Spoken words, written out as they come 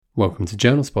Welcome to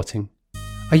Journal Spotting.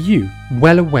 Are you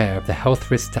well aware of the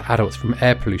health risks to adults from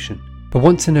air pollution, but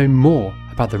want to know more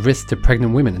about the risks to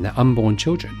pregnant women and their unborn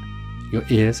children? Your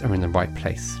ears are in the right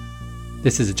place.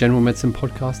 This is a general medicine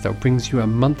podcast that brings you a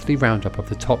monthly roundup of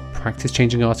the top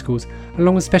practice-changing articles,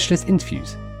 along with specialist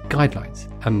interviews, guidelines,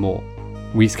 and more.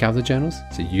 We scour the journals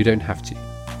so you don't have to.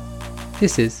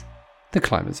 This is The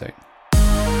Climate Zone.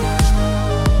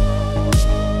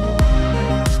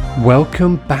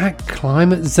 Welcome back,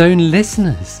 Climate Zone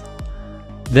listeners.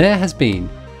 There has been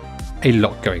a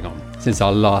lot going on since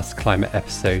our last climate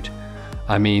episode.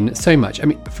 So much.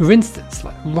 For instance,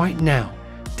 like right now,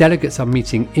 delegates are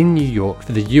meeting in New York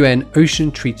for the UN Ocean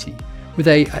Treaty with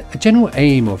a general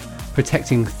aim of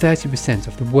protecting 30%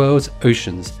 of the world's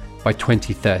oceans by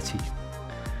 2030.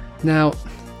 Now,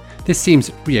 this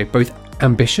seems both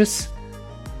ambitious,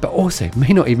 but also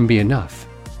may not even be enough.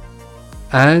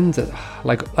 And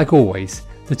like always,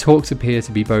 the talks appear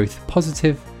to be both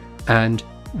positive and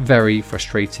very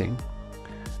frustrating.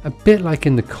 A bit like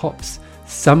in the COPs,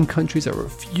 some countries are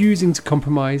refusing to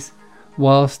compromise,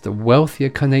 whilst the wealthier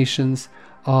nations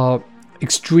are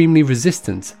extremely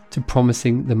resistant to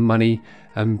promising the money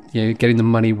and getting the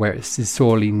money where it is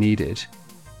sorely needed.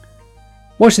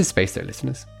 Watch this space though,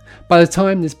 listeners. By the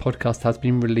time this podcast has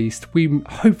been released, we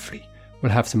hopefully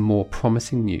will have some more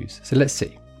promising news. So let's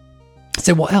see.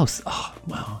 So what else?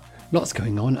 Lots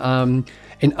going on.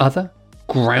 In other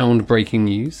groundbreaking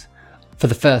news, for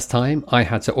the first time, I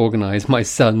had to organise my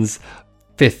son's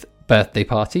 5th birthday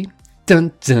party.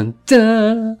 Dun dun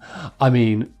dun!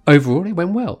 Overall it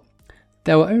went well.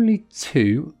 There were only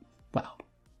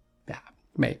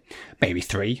maybe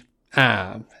three.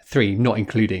 3, not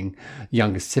including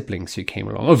younger siblings who came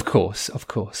along, of course.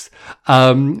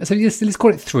 So yes, let's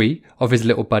call it 3 of his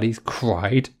little buddies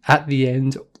cried at the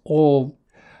end or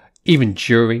even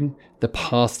during the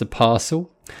pass the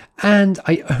parcel. And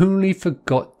I only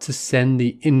forgot to send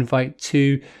the invite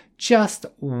to just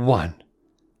one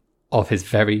of his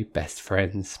very best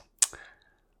friends.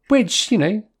 Which,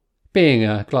 being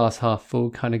a glass half full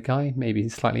kind of guy, maybe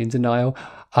slightly in denial,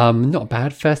 not a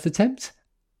bad first attempt.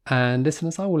 And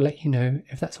listeners, I will let you know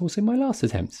if that's also my last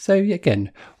attempt. So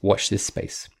again, watch this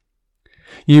space.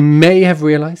 You may have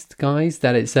realised, guys,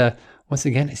 that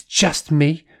it's just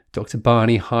me, Dr.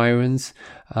 Barney Hirons,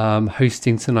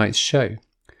 hosting tonight's show.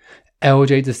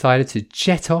 LJ decided to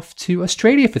jet off to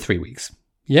Australia for 3 weeks.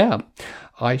 Yeah,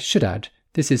 I should add,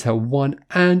 this is her one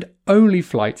and only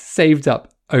flight saved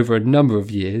up over a number of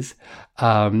years.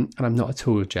 And I'm not at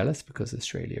all jealous because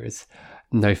Australia is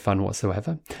no fun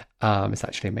whatsoever. It's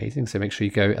actually amazing. So make sure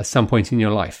you go at some point in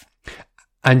your life.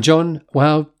 And John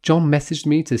messaged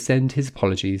me to send his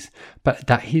apologies, but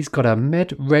that he's got a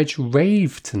med-reg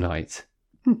rave tonight.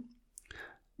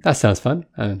 That sounds fun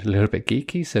and a little bit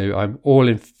geeky, so I'm all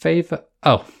in favour.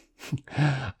 Oh,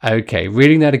 okay,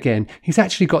 reading that again. He's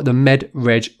actually got the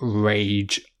med-reg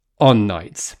rage on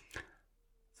nights.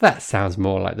 That sounds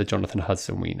more like the Jonathan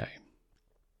Hudson we know.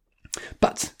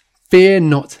 But fear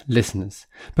not, listeners.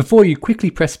 Before you quickly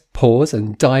press pause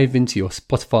and dive into your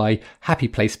Spotify Happy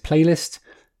Place playlist,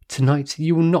 tonight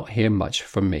you will not hear much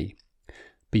from me,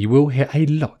 but you will hear a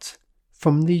lot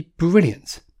from the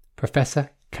brilliant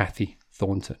Professor Cathy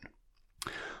Thornton.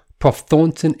 Prof.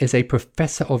 Thornton is a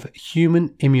professor of human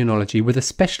immunology with a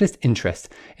specialist interest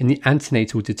in the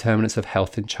antenatal determinants of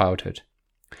health in childhood.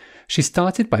 She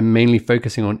started by mainly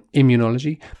focusing on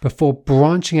immunology before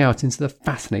branching out into the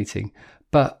fascinating,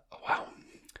 but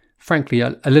frankly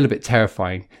a little bit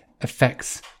terrifying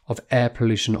effects of air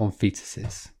pollution on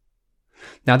fetuses.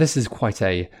 Now, this is quite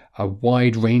a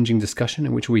wide-ranging discussion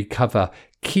in which we cover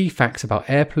key facts about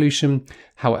air pollution,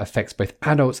 how it affects both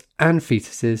adults and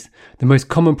fetuses, the most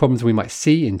common problems we might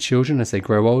see in children as they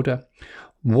grow older,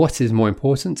 what is more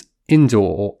important,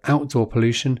 indoor or outdoor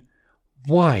pollution,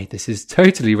 why this is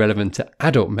totally relevant to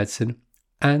adult medicine,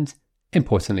 and,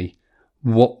 importantly,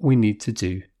 what we need to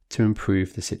do to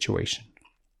improve the situation.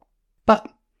 But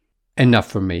enough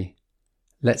from me.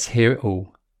 Let's hear it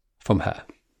all from her.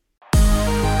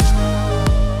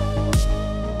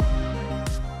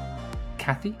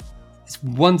 Cathy, it's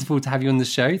wonderful to have you on the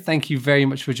show. Thank you very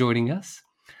much for joining us.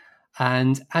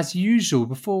 And as usual,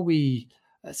 before we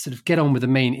sort of get on with the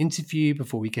main interview,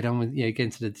 before we get on with get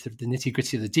into the nitty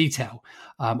gritty of the detail,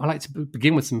 I like to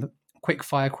begin with some quick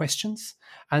fire questions.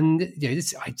 And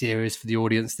this idea is for the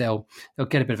audience, they'll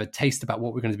get a bit of a taste about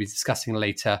what we're going to be discussing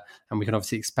later, and we can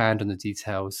obviously expand on the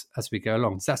details as we go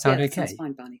along. Does that sound okay? Sounds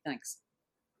fine, Barney. Thanks.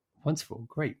 Wonderful,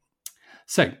 great.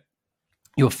 So,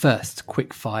 your first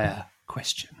quick fire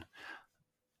question: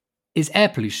 is air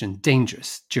pollution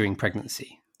dangerous during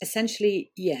pregnancy?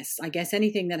 Essentially, yes. I guess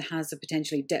anything that has a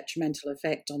potentially detrimental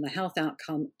effect on the health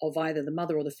outcome of either the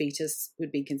mother or the fetus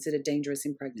would be considered dangerous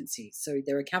in pregnancy. So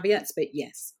there are caveats, but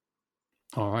yes.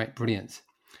 All right, brilliant.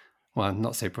 Well,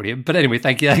 not so brilliant, but anyway,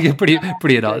 thank you.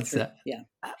 Brilliant answer.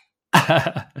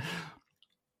 Yeah.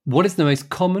 What is the most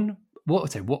common?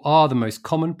 What are the most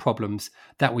common problems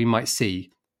that we might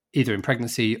see, either in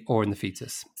pregnancy or in the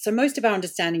fetus? So most of our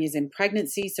understanding is in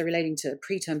pregnancy, so relating to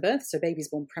preterm birth, so babies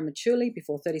born prematurely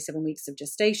before 37 weeks of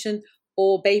gestation,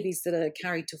 or babies that are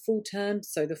carried to full term,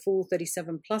 so the full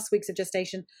 37 plus weeks of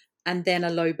gestation, and then a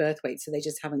low birth weight, so they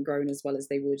just haven't grown as well as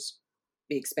they would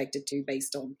be expected to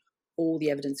based on all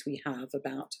the evidence we have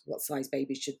about what size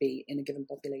babies should be in a given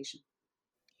population.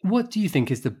 What do you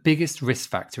think is the biggest risk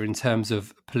factor in terms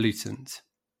of pollutant?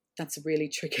 That's a really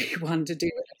tricky one to do.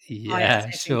 Yeah,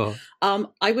 sure.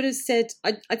 I would have said,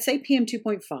 I'd say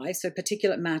PM2.5, so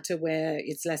particulate matter where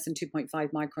it's less than 2.5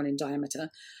 micron in diameter,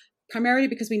 primarily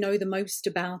because we know the most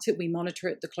about it. We monitor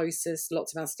it the closest.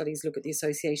 Lots of our studies look at the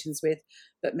associations with,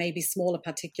 but maybe smaller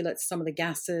particulates, some of the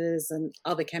gases and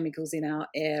other chemicals in our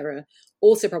air are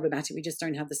also problematic. We just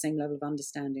don't have the same level of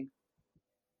understanding.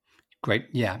 Great.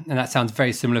 Yeah. And that sounds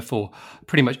very similar for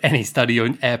pretty much any study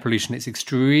on air pollution. It's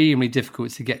extremely difficult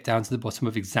to get down to the bottom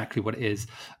of exactly what it is.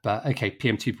 But okay,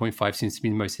 PM2.5 seems to be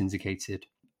the most indicated.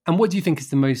 And what do you think is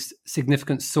the most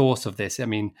significant source of this? I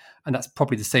mean, and that's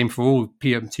probably the same for all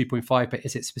PM2.5, but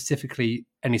is it specifically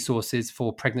any sources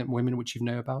for pregnant women which you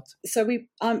know about? So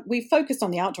we focused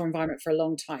on the outdoor environment for a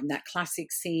long time, that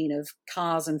classic scene of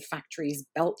cars and factories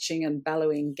belching and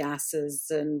bellowing gases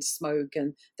and smoke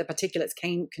and the particulates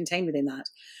contained within that.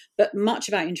 But much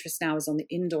of our interest now is on the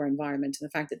indoor environment and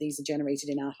the fact that these are generated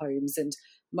in our homes. And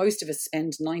most of us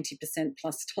spend 90%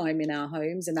 plus time in our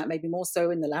homes, and that may be more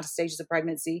so in the latter stages of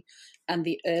pregnancy and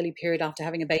the early period after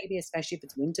having a baby, especially if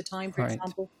it's wintertime, for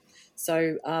example.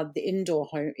 So the indoor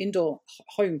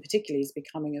home particularly is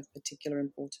becoming of particular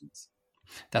importance.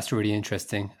 That's really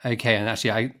interesting. Okay, and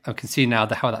actually I can see now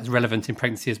how that's relevant in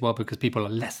pregnancy as well, because people are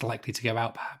less likely to go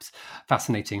out, perhaps.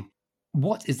 Fascinating.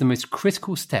 What is the most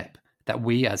critical step that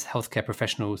we as healthcare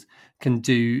professionals can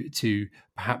do to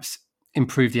perhaps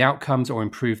improve the outcomes or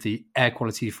improve the air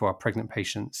quality for our pregnant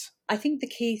patients? I think the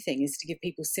key thing is to give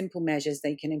people simple measures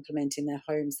they can implement in their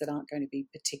homes that aren't going to be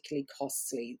particularly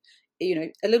costly. You know,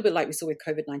 a little bit like we saw with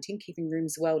COVID-19, keeping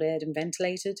rooms well aired and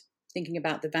ventilated, thinking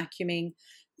about the vacuuming,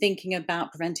 thinking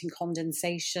about preventing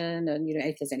condensation and, you know,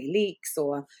 if there's any leaks,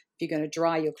 or if you're going to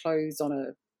dry your clothes on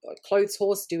a clothes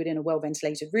horse, do it in a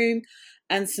well-ventilated room,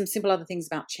 and some simple other things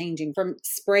about changing from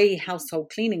spray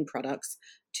household cleaning products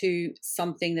to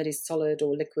something that is solid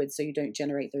or liquid so you don't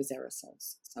generate those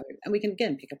aerosols. So, and we can,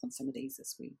 again, pick up on some of these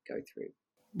as we go through.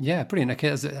 Yeah, brilliant. Okay,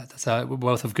 that's a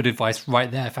wealth of good advice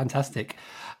right there. Fantastic.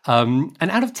 And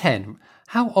out of 10,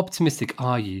 how optimistic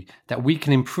are you that we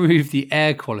can improve the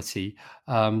air quality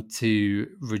to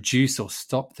reduce or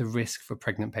stop the risk for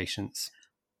pregnant patients?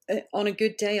 On a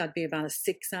good day, I'd be about a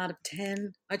 6 out of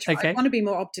 10. I want to be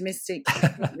more optimistic,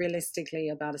 but realistically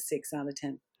about a 6 out of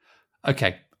 10.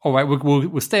 Okay. All right.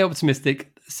 We'll stay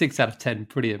optimistic. 6 out of 10.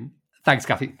 Brilliant. Thanks,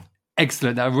 Kathy.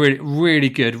 Excellent. That really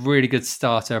good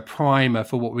starter, a primer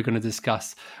for what we're going to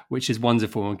discuss, which is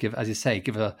wonderful, and give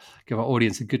our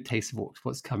audience a good taste of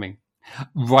what's coming.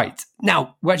 Right.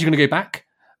 Now, we're actually going to go back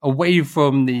away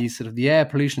from the sort of the air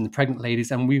pollution, the pregnant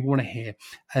ladies, and we want to hear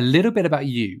a little bit about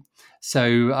you.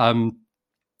 So,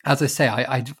 as I say,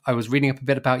 I was reading up a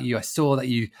bit about you. I saw that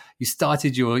you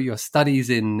started your studies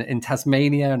in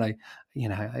Tasmania, and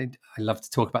I love to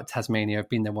talk about Tasmania. I've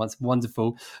been there once.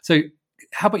 Wonderful. So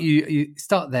how about you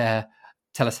start there?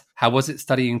 Tell us, how was it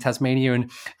studying Tasmania,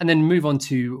 and then move on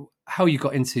to how you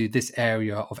got into this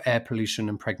area of air pollution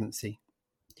and pregnancy.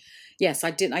 Yes,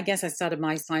 I did. I guess I started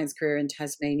my science career in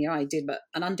Tasmania. I did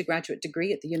an undergraduate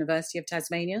degree at the University of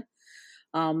Tasmania.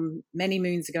 Many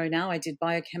moons ago now, I did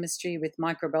biochemistry with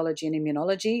microbiology and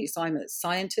immunology. So I'm a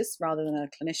scientist rather than a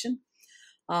clinician.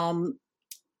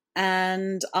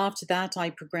 And after that, I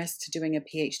progressed to doing a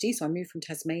PhD. So I moved from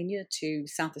Tasmania to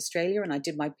South Australia, and I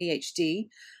did my PhD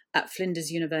at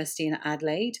Flinders University in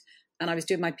Adelaide. And I was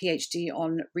doing my PhD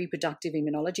on reproductive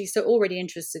immunology. So already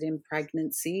interested in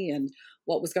pregnancy and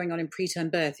what was going on in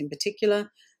preterm birth in particular,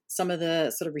 some of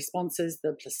the sort of responses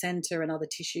the placenta and other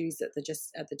tissues at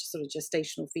the sort of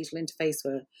gestational fetal interface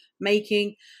were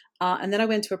making. And then I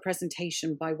went to a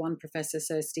presentation by one professor,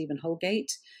 Sir Stephen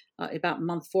Holgate, about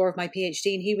month 4 of my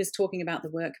PhD. And he was talking about the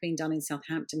work being done in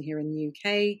Southampton here in the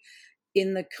UK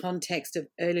in the context of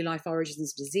early life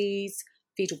origins of disease,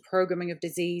 fetal programming of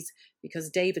disease, because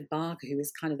David Barker, who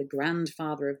is kind of the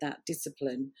grandfather of that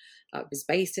discipline, was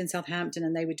based in Southampton,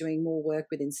 and they were doing more work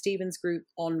within Stephen's group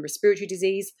on respiratory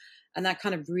disease. And that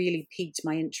kind of really piqued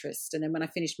my interest. And then when I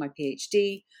finished my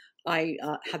PhD, I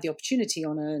had the opportunity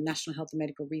on a National Health and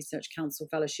Medical Research Council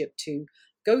fellowship to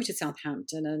go to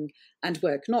Southampton and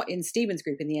work, not in Stephen's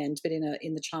group in the end, but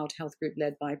in the child health group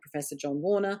led by Professor John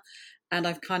Warner. And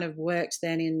I've kind of worked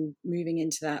then in moving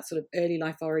into that sort of early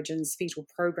life origins, fetal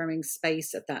programming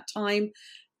space at that time.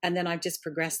 And then I've just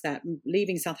progressed that,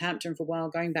 leaving Southampton for a while,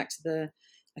 going back to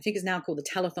I think it's now called the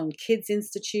Telethon Kids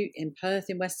Institute in Perth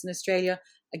in Western Australia,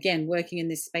 again, working in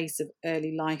this space of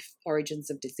early life origins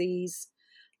of disease,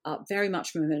 very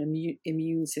much from an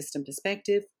immune system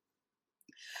perspective.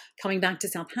 Coming back to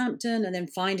Southampton and then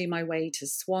finding my way to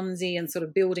Swansea and sort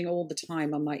of building all the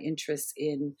time on my interests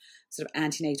in sort of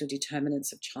antenatal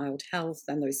determinants of child health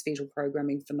and those fetal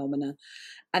programming phenomena.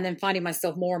 And then finding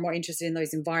myself more and more interested in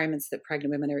those environments that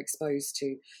pregnant women are exposed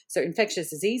to. So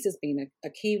infectious disease has been a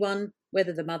key one,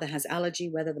 whether the mother has allergy,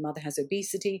 whether the mother has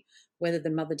obesity, whether the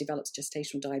mother develops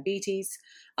gestational diabetes,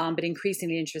 but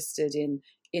increasingly interested in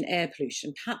air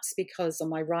pollution, perhaps because on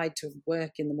my ride to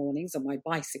work in the mornings on my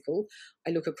bicycle,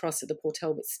 I look across at the Port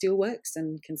Talbot Steelworks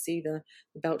and can see the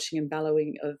belching and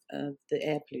bellowing of the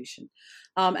air pollution.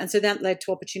 And so that led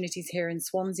to opportunities here in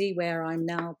Swansea, where I'm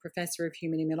now Professor of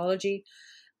Human Immunology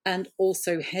and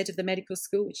also head of the medical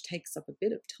school, which takes up a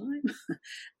bit of time.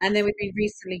 And then we've been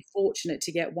recently fortunate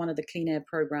to get one of the Clean Air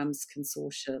Programme's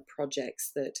consortia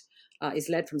projects that is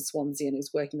led from Swansea and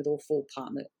is working with all 4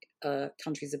 partner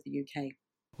countries of the UK.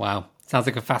 Wow. Sounds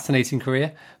like a fascinating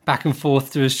career. Back and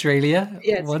forth to Australia.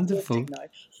 Yeah, it's wonderful.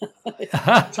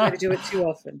 I try to do it too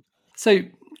often. So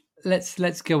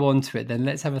let's go on to it then.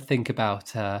 Let's have a think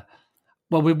about,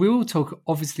 we will talk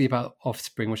obviously about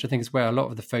offspring, which I think is where a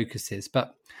lot of the focus is.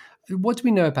 But what do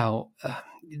we know about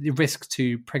the risk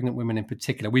to pregnant women in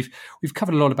particular? We've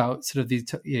covered a lot about sort of the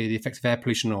effects of air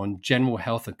pollution on general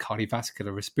health and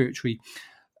cardiovascular, respiratory.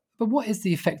 But what is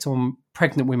the effect on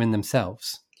pregnant women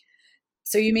themselves?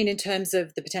 So you mean in terms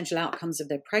of the potential outcomes of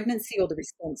their pregnancy or the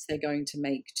response they're going to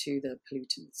make to the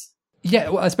pollutants? Yeah,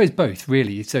 well, I suppose both,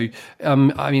 really. So, I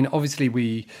mean, obviously,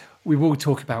 we will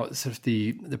talk about sort of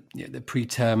the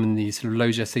preterm and the sort of low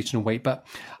gestational weight, but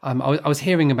I was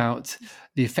hearing about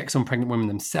the effects on pregnant women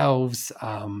themselves.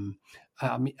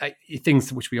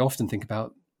 Things which we often think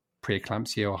about,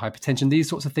 preeclampsia or hypertension, these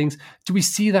sorts of things. Do we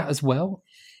see that as well?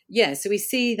 Yeah, so we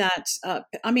see that,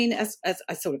 as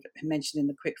I sort of mentioned in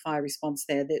the quick fire response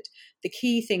there, that the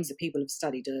key things that people have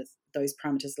studied are those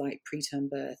parameters like preterm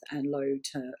birth and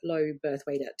low birth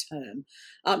weight at term.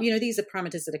 These are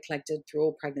parameters that are collected through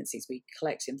all pregnancies. We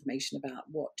collect information about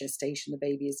what gestation the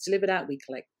baby is delivered at. We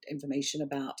collect information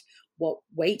about what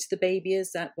weight the baby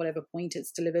is at whatever point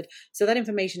it's delivered. So that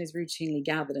information is routinely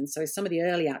gathered. And so some of the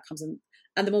early outcomes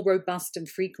and the more robust and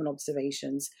frequent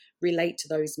observations relate to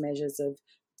those measures of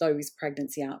those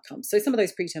pregnancy outcomes. So some of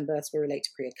those preterm births will relate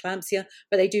to preeclampsia,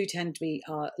 but they do tend to be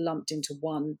lumped into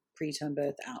one preterm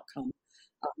birth outcome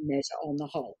measure on the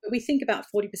whole. But we think about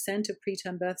 40% of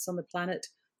preterm births on the planet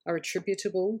are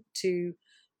attributable to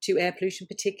air pollution,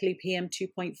 particularly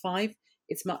PM2.5.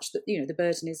 It's much that, the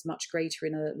burden is much greater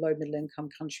in a low middle income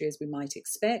country as we might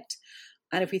expect.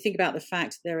 And if we think about the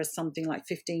fact there are something like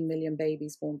 15 million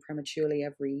babies born prematurely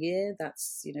every year,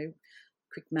 that's,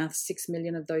 quick math, 6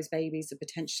 million of those babies are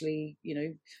potentially,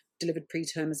 delivered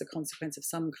preterm as a consequence of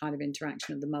some kind of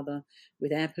interaction of the mother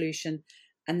with air pollution.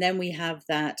 And then we have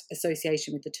that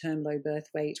association with the term low birth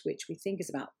weight, which we think is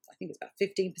about,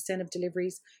 15% of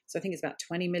deliveries. So I think it's about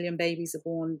 20 million babies are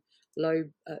born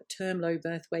term low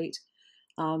birth weight.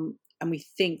 And we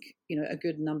think, a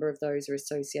good number of those are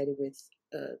associated with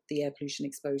the air pollution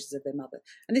exposures of their mother.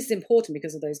 And this is important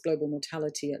because of those global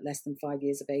mortality at less than 5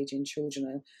 years of age in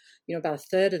children. About a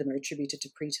third of them are attributed to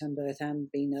preterm birth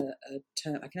and being a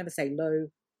term, I can never say low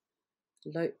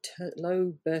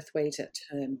birth weight at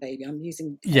term baby. I'm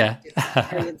using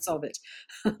variants of it.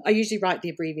 I usually write the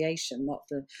abbreviation, not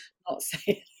say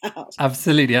it out.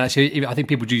 Absolutely. Actually, I think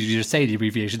people usually just say the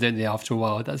abbreviation, don't they, after a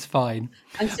while? That's fine.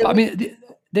 And so,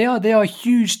 they are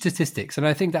huge statistics. And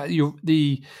I think that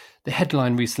the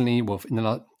headline recently,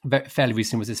 fairly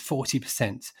recently, was this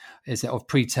 40% of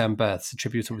preterm births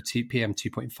attributable to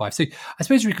PM2.5. So I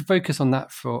suppose we could focus on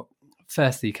that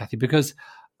firstly, Kathy, because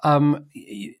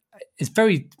it's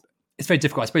very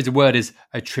difficult. I suppose the word is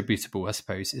attributable, I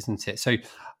suppose, isn't it? So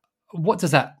what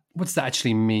does that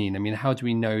actually mean? I mean, how do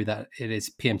we know that it is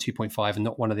PM2.5 and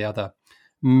not one of the other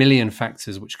million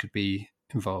factors which could be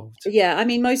involved? Yeah,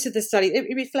 most of the study,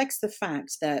 it reflects the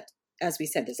fact that as we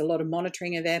said, there's a lot of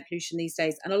monitoring of air pollution these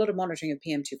days and a lot of monitoring of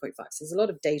PM2.5. So there's a lot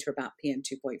of data about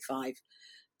PM2.5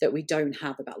 that we don't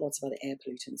have about lots of other air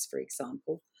pollutants, for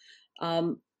example.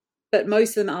 But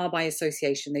most of them are by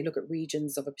association. They look at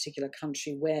regions of a particular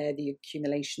country where the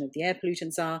accumulation of the air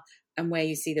pollutants are and where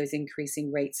you see those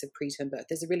increasing rates of preterm birth.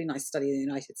 There's a really nice study in the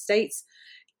United States.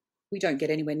 We don't get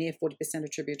anywhere near 40%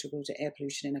 attributable to air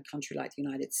pollution in a country like the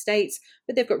United States,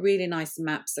 but they've got really nice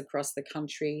maps across the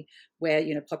country where,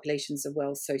 you know, populations are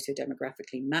well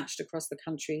sociodemographically matched across the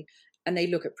country, and they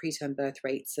look at preterm birth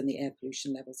rates and the air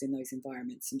pollution levels in those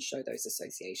environments and show those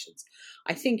associations.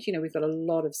 I think, you know, we've got a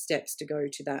lot of steps to go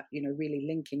to that, you know, really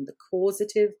linking the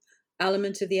causative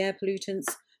element of the air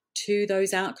pollutants to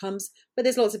those outcomes, but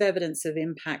there's lots of evidence of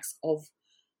impacts of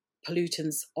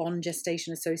pollutants on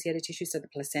gestation-associated tissue. So the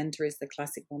placenta is the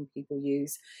classic one people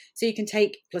use. So you can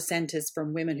take placentas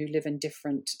from women who live in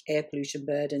different air pollution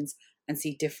burdens and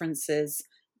see differences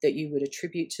that you would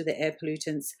attribute to the air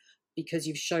pollutants because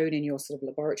you've shown in your sort of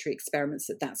laboratory experiments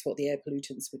that that's what the air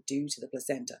pollutants would do to the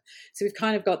placenta. So we've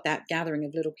kind of got that gathering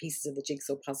of little pieces of the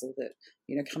jigsaw puzzle that,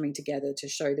 you know, coming together to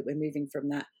show that we're moving from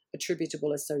that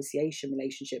attributable association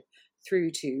relationship through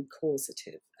to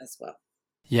causative as well.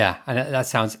 Yeah, and that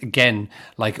sounds, again,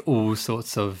 like all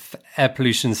sorts of air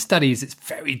pollution studies. It's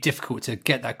very difficult to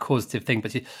get that causative thing,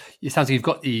 but it sounds like you've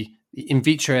got the in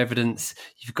vitro evidence,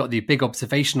 you've got the big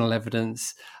observational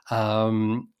evidence,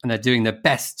 and they're doing their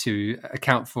best to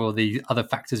account for the other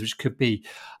factors which could be.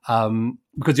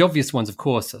 Because the obvious ones, of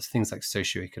course, are things like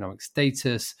socioeconomic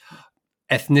status,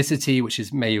 ethnicity, which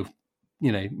is mainly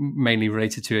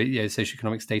related to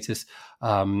socioeconomic status,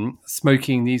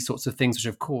 smoking, these sorts of things, which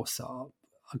of course are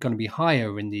going to be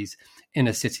higher in these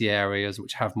inner city areas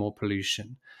which have more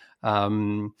pollution.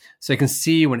 So you can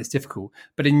see when it's difficult.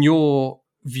 But in your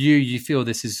view, you feel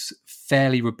this is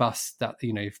fairly robust, that,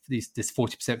 you know, this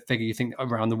 40% figure, you think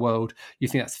around the world, you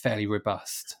think that's fairly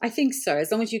robust? I think so.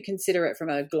 As long as you consider it from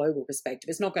a global perspective,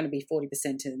 it's not going to be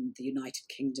 40% in the United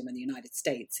Kingdom and the United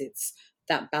States. It's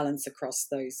that balance across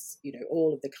those, you know,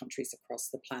 all of the countries across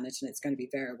the planet, and it's going to be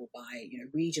variable by, you know,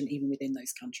 region, even within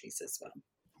those countries as well.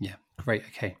 Yeah, great.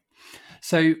 Okay.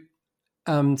 So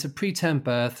preterm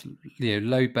birth, you know,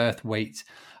 low birth weight,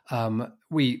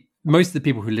 most of the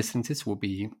people who listen to this will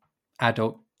be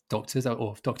adult doctors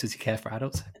or doctors who care for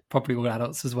adults, probably all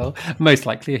adults as well, most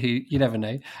likely, who, you never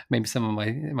know, maybe some of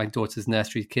my daughter's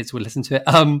nursery kids will listen to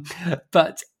it.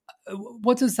 But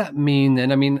what does that mean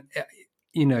then? I mean,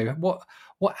 you know,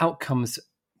 what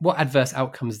adverse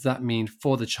outcomes does that mean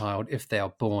for the child if they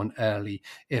are born early,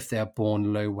 if they are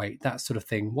born low weight, that sort of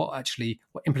thing? What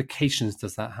implications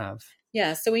does that have?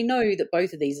 Yeah, so we know that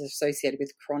both of these are associated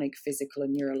with chronic physical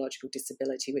and neurological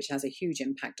disability, which has a huge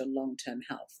impact on long-term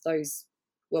health. Those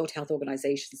World Health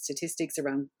Organization statistics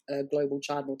around global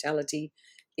child mortality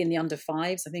in the under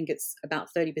fives, I think it's about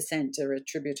 30% are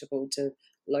attributable to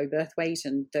low birth weight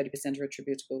and 30% are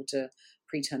attributable to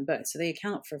preterm birth. So they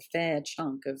account for a fair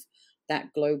chunk of that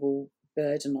global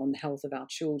burden on the health of our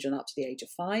children up to the age of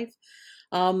 5.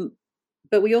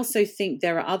 But we also think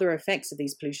there are other effects of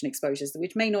these pollution exposures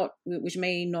which may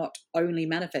not only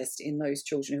manifest in those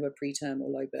children who are preterm or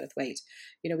low birth weight.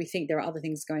 You know, we think there are other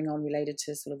things going on related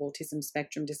to sort of autism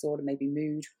spectrum disorder, maybe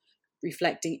mood,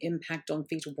 reflecting impact on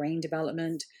fetal brain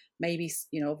development, maybe,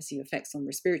 you know, obviously effects on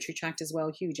respiratory tract as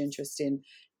well, huge interest in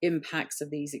impacts of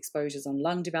these exposures on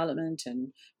lung development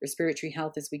and respiratory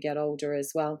health as we get older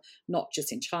as well, not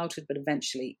just in childhood, but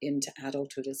eventually into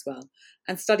adulthood as well.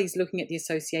 And studies looking at the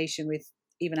association with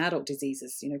even adult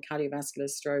diseases, you know, cardiovascular,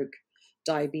 stroke,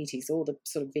 diabetes, all the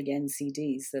sort of big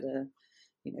NCDs that are,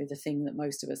 you know, the thing that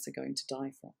most of us are going to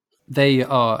die from. They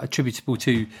are attributable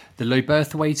to the low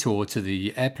birth weight or to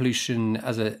the air pollution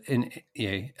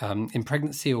in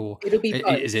pregnancy, or it'll be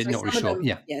both. Is it not really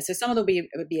sure? So some of them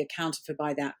would be accounted for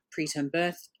by that preterm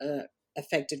birth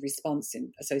affected response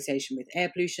in association with air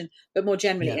pollution, but more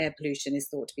generally, air pollution is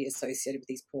thought to be associated with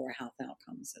these poorer health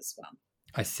outcomes as well.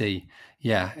 I see.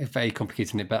 Yeah, very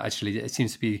complicating it, but actually it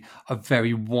seems to be a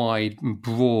very wide and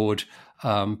broad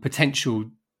potential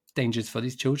dangers for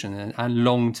these children and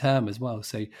long term as well.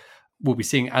 So we'll be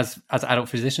seeing, as adult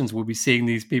physicians, we'll be seeing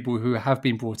these people who have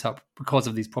been brought up because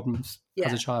of these problems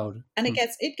as a child. And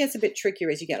it gets a bit trickier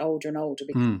as you get older and older,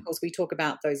 because of course we talk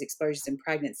about those exposures in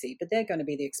pregnancy, but they're going to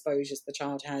be the exposures the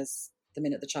child has the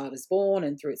minute the child is born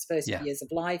and through its first years of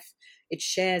life. It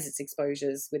shares its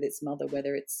exposures with its mother,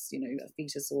 whether it's, you know, a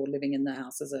fetus or living in the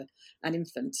house as an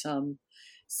infant.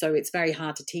 So it's very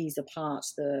hard to tease apart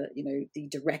the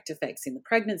direct effects in the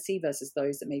pregnancy versus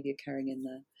those that may be occurring in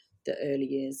the early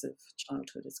years of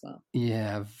childhood as well.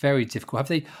 Yeah, very difficult. Have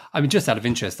they, I mean, just out of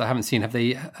interest, I haven't seen, have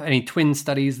they any twin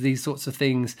studies, these sorts of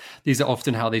things? These are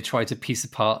often how they try to piece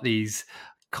apart these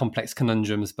complex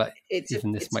conundrums, but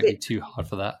even this might be too hard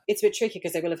for that. It's a bit tricky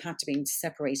because they will have had to be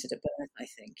separated at birth, I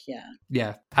think. Yeah.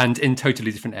 Yeah. And in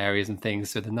totally different areas and things.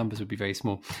 So the numbers would be very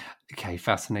small. Okay.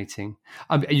 Fascinating.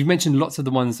 You mentioned lots of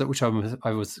the ones that which I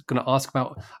was going to ask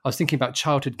about. I was thinking about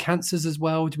childhood cancers as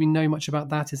well. Do we know much about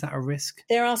that? Is that a risk?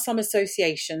 There are some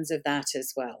associations of that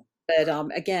as well. But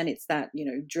again, it's that,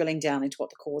 drilling down into what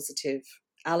the causative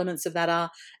elements of that are.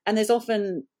 And there's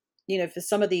often, for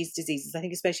some of these diseases, I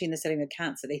think especially in the setting of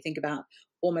cancer, they think about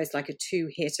almost like a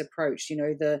two-hit approach.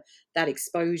 That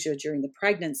exposure during the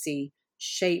pregnancy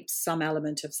shapes some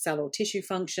element of cell or tissue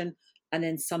function, and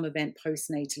then some event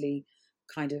postnatally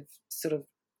kind of sort of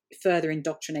further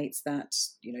indoctrinates that,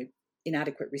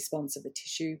 inadequate response of the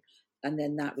tissue. And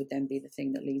then that would then be the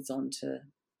thing that leads on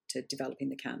to developing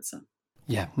the cancer.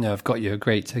 Yeah, no, I've got you.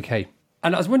 Great. Okay.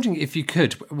 And I was wondering if you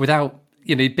could, without,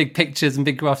 big pictures and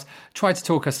big graphs, try to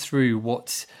talk us through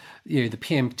what, the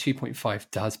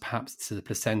PM2.5 does perhaps to the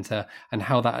placenta and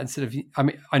how that sort of, I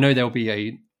mean, I know there'll be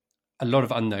a lot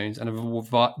of unknowns and a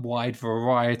wide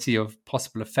variety of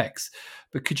possible effects,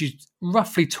 but could you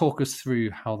roughly talk us through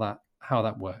how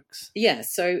that works? Yeah,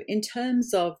 so in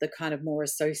terms of the kind of more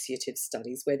associative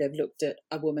studies where they've looked at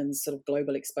a woman's sort of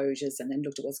global exposures and then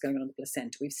looked at what's going on in the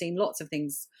placenta, we've seen lots of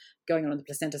things going on in the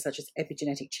placenta, such as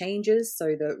epigenetic changes.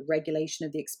 So the regulation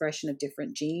of the expression of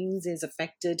different genes is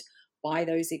affected by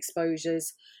those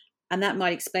exposures. And that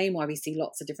might explain why we see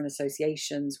lots of different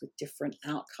associations with different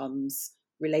outcomes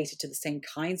related to the same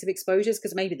kinds of exposures,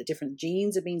 because maybe the different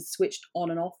genes are being switched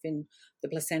on and off in the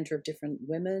placenta of different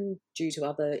women due to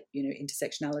other,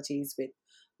 intersectionalities with,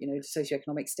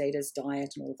 socioeconomic status,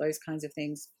 diet, and all of those kinds of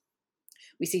things.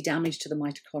 We see damage to the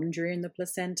mitochondria in the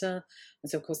placenta.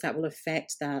 And so, of course, that will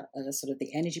affect that sort of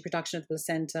the energy production of the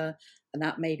placenta. And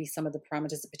that may be some of the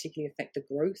parameters that particularly affect the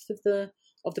growth of the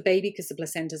baby, because the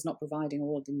placenta is not providing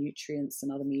all of the nutrients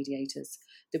and other mediators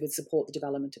that would support the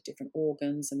development of different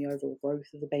organs and the overall growth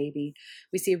of the baby.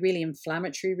 We see a really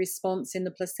inflammatory response in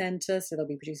the placenta. So they'll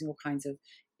be producing all kinds of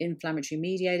inflammatory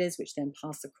mediators, which then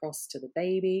pass across to the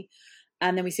baby.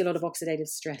 And then we see a lot of oxidative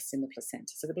stress in the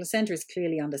placenta. So the placenta is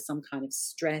clearly under some kind of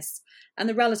stress. And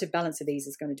the relative balance of these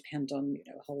is going to depend on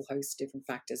a whole host of different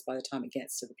factors by the time it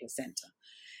gets to the placenta.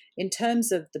 In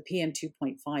terms of the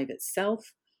PM2.5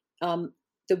 itself,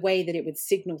 the way that it would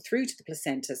signal through to the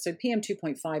placenta. So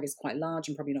PM2.5 is quite large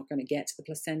and probably not going to get to the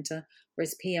placenta,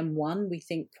 whereas PM1 we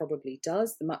think probably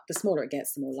does. The smaller it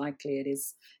gets, the more likely it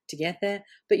is to get there.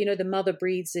 But, the mother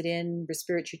breathes it in,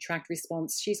 respiratory tract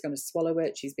response, she's going to swallow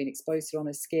it. She's been exposed to it on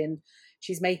her skin.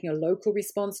 She's making a local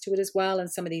response to it as well.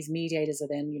 And some of these mediators are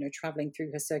then, traveling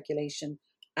through her circulation,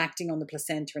 acting on the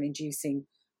placenta and inducing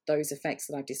those effects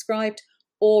that I've described.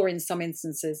 Or in some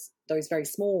instances, those very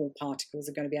small particles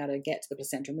are going to be able to get to the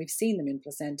placenta. And we've seen them in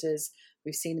placentas.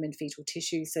 We've seen them in fetal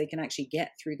tissues. So they can actually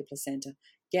get through the placenta,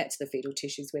 get to the fetal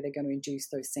tissues where they're going to induce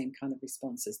those same kind of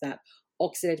responses. That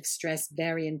oxidative stress,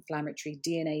 very inflammatory,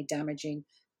 DNA damaging,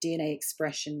 DNA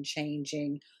expression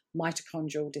changing,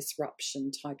 mitochondrial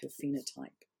disruption type of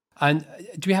phenotype. And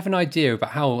do we have an idea about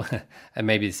how, and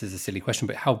maybe this is a silly question,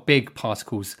 but how big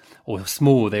particles or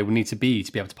small they will need to be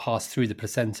able to pass through the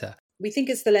placenta? We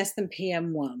think it's the less than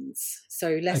PM1s,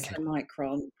 so less than a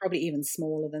micron, probably even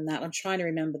smaller than that. I'm trying to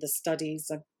remember the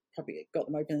studies. I've probably got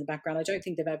them open in the background. I don't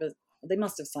think they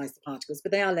must have sized the particles,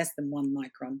 but they are less than 1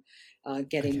 micron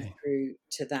getting through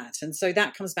to that. And so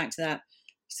that comes back to that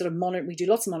sort of we do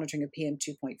lots of monitoring of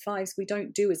PM2.5s. We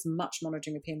don't do as much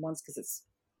monitoring of PM1s because it's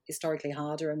historically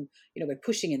harder, and we're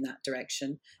pushing in that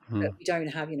direction, but we don't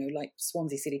have like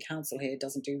Swansea City Council here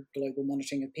doesn't do global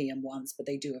monitoring of PM1s, but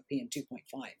they do have PM2.5,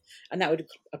 and that would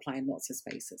apply in lots of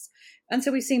spaces. And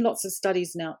so we've seen lots of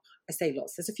studies now. I say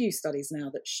lots, there's a few studies now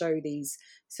that show these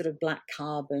sort of black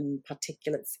carbon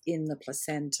particulates in the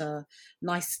placenta.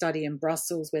 Nice study in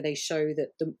Brussels where they show that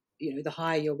the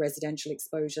higher your residential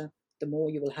exposure, the more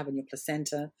you will have in your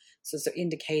placenta, so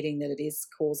indicating that it is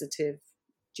causative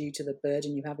due to the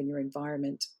burden you have in your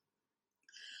environment.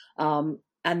 And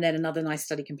then another nice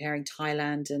study comparing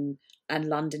Thailand and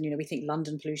London. We think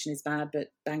London pollution is bad, but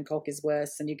Bangkok is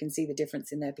worse, and you can see the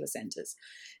difference in their placentas.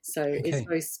 So it's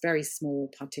those very small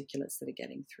particulates that are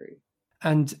getting through.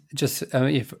 And just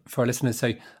for our listeners,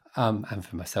 so and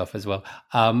for myself as well,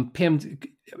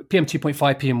 PM2.5,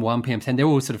 PM1, PM10,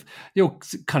 they all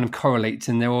kind of correlate,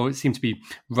 and they all seem to be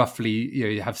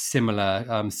roughly have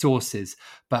similar sources.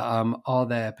 But are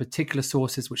there particular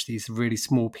sources which these really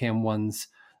small PM1s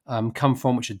come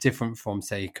from, which are different from,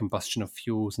 say, combustion of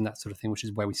fuels and that sort of thing, which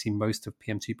is where we see most of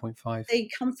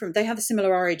PM2.5? They have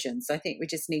similar origins. I think we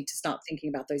just need to start thinking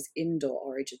about those indoor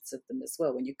origins of them as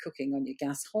well. When you're cooking on your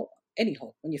gas hob, any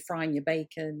hob, when you're frying your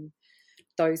bacon,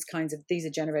 those kinds of, these are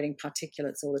generating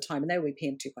particulates all the time, and there will be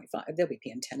PM2.5, there'll be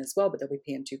PM10 as well, but there'll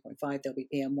be PM2.5, there'll be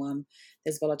PM1,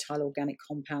 there's volatile organic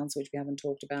compounds, which we haven't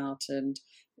talked about, and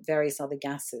various other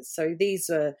gases. So these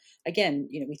are, again,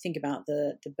 we think about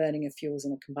the burning of fuels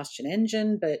in a combustion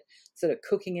engine, but sort of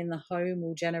cooking in the home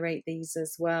will generate these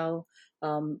as well.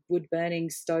 Wood burning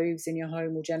stoves in your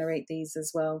home will generate these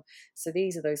as well. So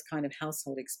these are those kind of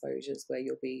household exposures where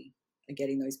you'll be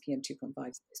getting those PM2.5s,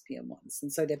 those PM1s,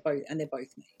 and so they're both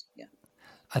made. Yeah,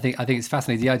 I think it's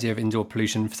fascinating, the idea of indoor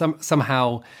pollution.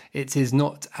 Somehow it is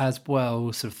not as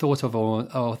well sort of thought of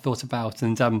or thought about.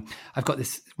 And I've got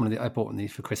this I bought one of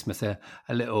these for Christmas, a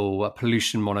little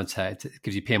pollution monitor. It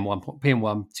gives you PM1,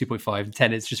 2.5,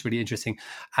 10. It's just really interesting,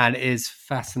 and it is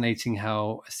fascinating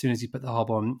how as soon as you put the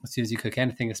hob on, as soon as you cook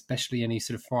anything, especially any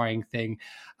sort of frying thing,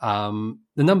 the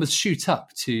numbers shoot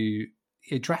up to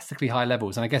drastically high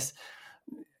levels. And I guess,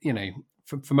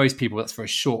 for most people, that's for a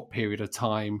short period of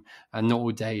time and not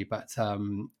all day. But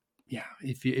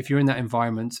if you're in that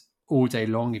environment all day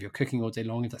long, if you're cooking all day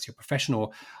long, if that's your profession, or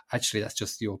actually that's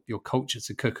just your culture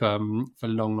to cook for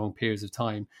long periods of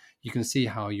time, you can see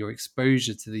how your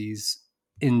exposure to these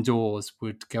indoors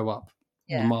would go up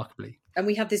remarkably. And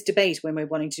we have this debate when we're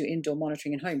wanting to do indoor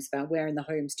monitoring in homes about where in the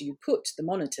homes do you put the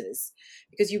monitors,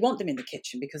 because you want them in the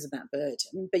kitchen because of that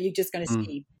burden, but you're just going to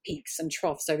see peaks and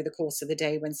troughs over the course of the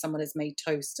day when someone has made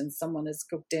toast and someone has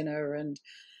cooked dinner, and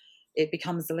it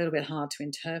becomes a little bit hard to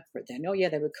interpret then. Oh yeah,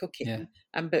 they were cooking,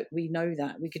 but we know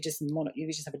that we could just monitor. You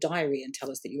could just have a diary and tell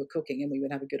us that you were cooking, and we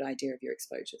would have a good idea of your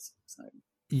exposures. So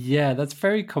yeah, that's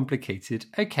very complicated.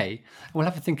 Okay, we'll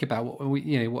have to think about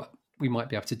what we might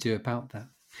be able to do about that.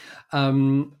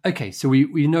 Okay, so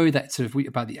we know that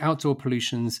about the outdoor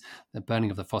pollutions, the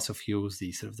burning of the fossil fuels,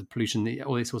 the pollution,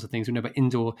 all these sorts of things. We know about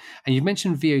indoor, and you've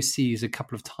mentioned VOCs a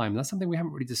couple of times. That's something we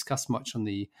haven't really discussed much on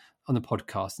the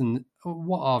podcast. And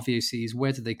what are VOCs?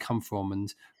 Where do they come from?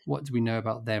 And what do we know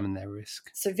about them and their risk?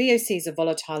 So VOCs are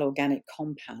volatile organic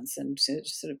compounds, and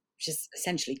just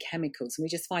essentially chemicals. And we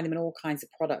just find them in all kinds of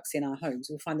products in our homes.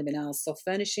 We'll find them in our soft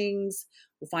furnishings.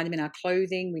 We'll find them in our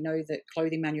clothing. We know that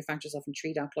clothing manufacturers often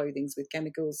treat our clothing with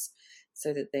chemicals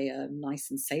so that they are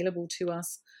nice and saleable to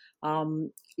us.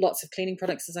 Lots of cleaning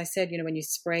products, as I said, when you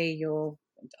spray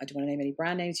I don't want to name any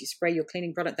brand names, you spray your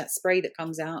cleaning product, that spray that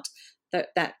comes out,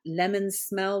 that lemon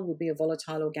smell would be a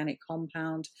volatile organic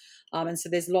compound. And so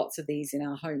there's lots of these in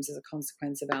our homes as a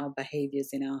consequence of our behaviors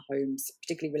in our homes,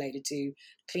 particularly related to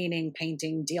cleaning,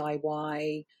 painting,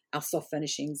 DIY, our soft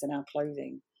furnishings and our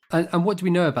clothing. And what do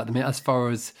we know about them as far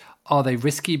as, are they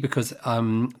risky? Because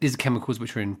these are chemicals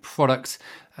which are in products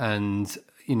and,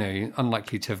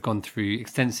 unlikely to have gone through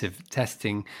extensive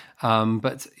testing.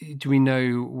 But do we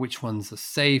know which ones are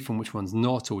safe and which ones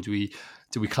not? Or do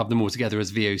we club them all together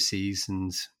as VOCs?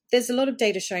 And there's a lot of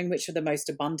data showing which are the most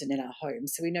abundant in our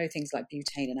homes. So we know things like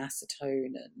butane and acetone,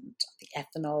 and I think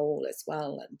ethanol as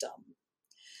well.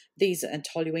 And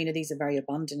toluene, these are very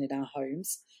abundant in our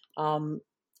homes.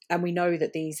 And we know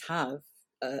that these have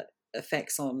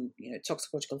effects on,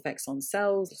 toxicological effects on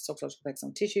cells, toxicological effects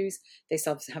on tissues. They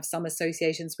have some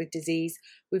associations with disease.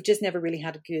 We've just never really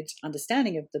had a good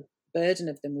understanding of the burden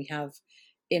of them we have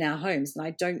in our homes. And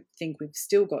I don't think we've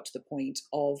still got to the point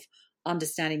of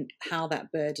understanding how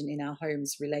that burden in our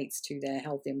homes relates to their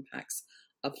health impacts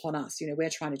upon us. We're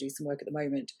trying to do some work at the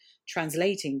moment,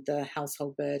 translating the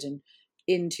household burden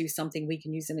into something we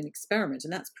can use in an experiment.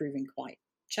 And that's proving quite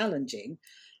challenging.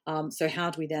 So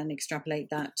how do we then extrapolate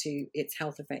that to its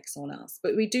health effects on us?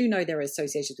 But we do know there are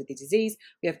associations with the disease.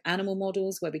 We have animal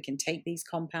models where we can take these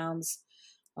compounds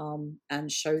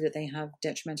and show that they have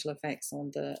detrimental effects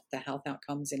on the health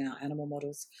outcomes in our animal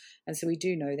models. And so we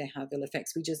do know they have ill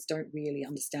effects. We just don't really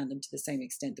understand them to the same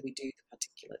extent that we do the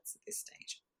particulates at this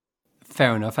stage.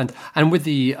 Fair enough. And with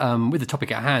the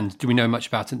topic at hand, do we know much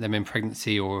about them in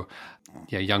pregnancy or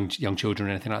young children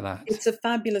or anything like that? It's a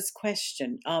fabulous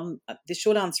question. The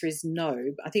short answer is no.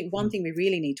 I think one thing we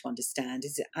really need to understand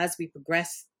is that as we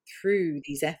progress through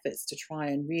these efforts to try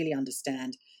and really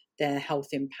understand their health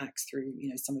impacts through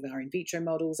some of our in vitro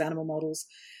models, animal models,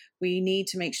 we need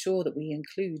to make sure that we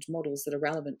include models that are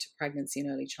relevant to pregnancy and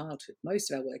early childhood.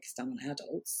 Most of our work is done on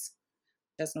adults.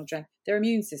 Their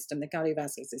immune system, their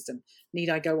cardiovascular system, need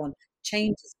I go on,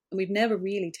 changes. And we've never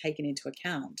really taken into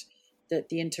account that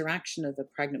the interaction of a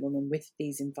pregnant woman with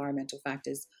these environmental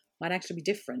factors might actually be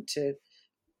different to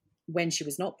when she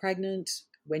was not pregnant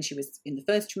when she was in the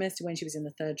first trimester, when she was in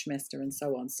the third trimester, and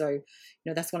so on. So,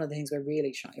 that's one of the things we're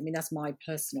really trying. I mean, that's my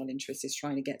personal interest, is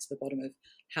trying to get to the bottom of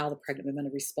how the pregnant women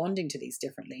are responding to these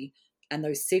differently, and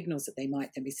those signals that they might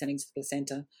then be sending to the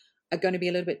placenta are going to be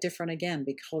a little bit different again,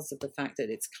 because of the fact that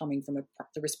it's coming from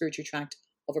the respiratory tract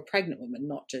of a pregnant woman,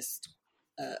 not just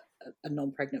a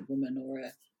non-pregnant woman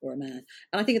or a man.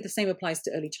 And I think the same applies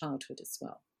to early childhood as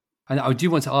well. And I do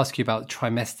want to ask you about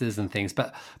trimesters and things,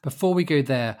 but before we go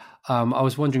there, I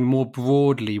was wondering more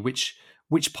broadly which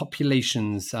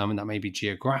populations, and that may be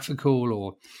geographical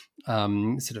or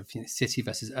sort of city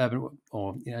versus urban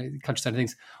or countryside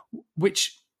things,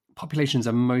 which populations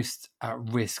are most at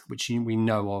risk, which we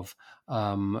know of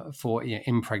for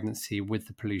in pregnancy with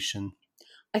the pollution?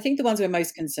 I think the ones we're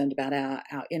most concerned about are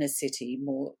our inner city,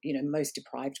 more, most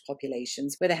deprived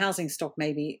populations, where the housing stock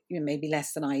may be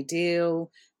less than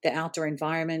ideal. The outdoor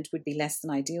environment would be less than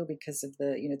ideal because of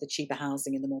the cheaper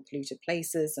housing in the more polluted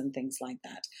places and things like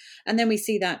that. And then we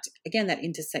see that, again, that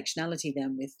intersectionality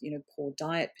then with, poor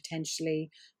diet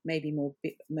potentially, maybe more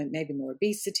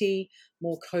obesity,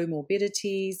 more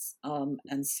comorbidities,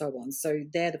 and so on. So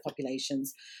they're the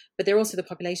populations. But they're also the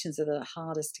populations that are the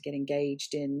hardest to get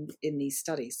engaged in these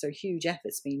studies. So huge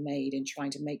efforts being made in trying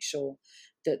to make sure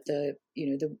that the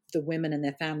women and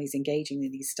their families engaging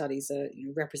in these studies are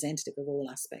representative of all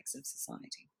aspects of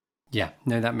society. Yeah,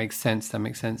 no, that makes sense.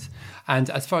 And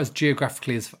as far as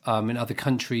geographically, as in other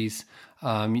countries,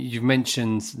 you've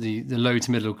mentioned the low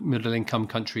to middle income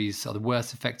countries are the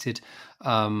worst affected.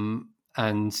 And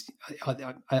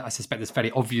I suspect there's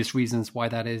fairly obvious reasons why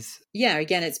that is. Yeah,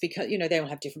 again, it's because, they all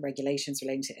have different regulations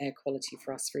relating to air quality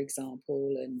for us, for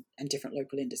example, and different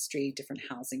local industry, different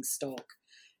housing stock,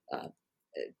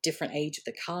 different age of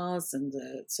the cars and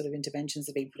the sort of interventions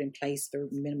that are being put in place for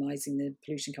minimizing the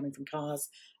pollution coming from cars,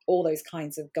 all those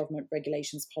kinds of government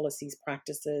regulations, policies,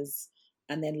 practices,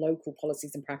 and then local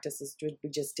policies and practices would be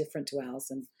just different to ours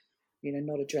and,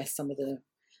 not address some of the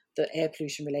air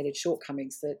pollution related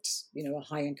shortcomings that, a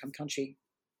high income country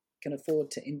can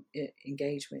afford to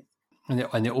engage with.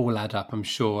 And they all add up, I'm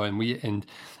sure. And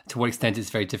to what extent it's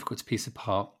very difficult to piece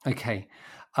apart. Okay.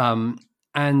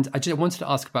 And I just wanted to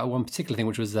ask about one particular thing,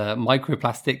 which was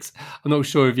microplastics. I'm not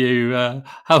sure of you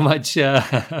how much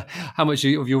of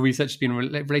your research has been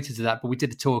related to that, but we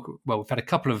did talk. Well, we've had a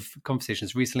couple of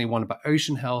conversations recently. One about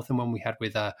ocean health, and one we had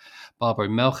with Barbara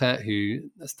Melcher, who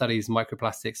studies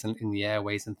microplastics in the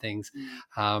airways and things.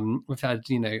 We've had,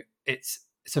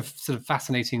 it's a sort of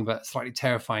fascinating but slightly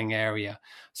terrifying area.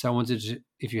 So I wondered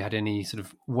if you had any sort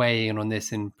of weigh in on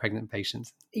this in pregnant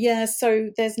patients. Yeah,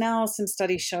 so there's now some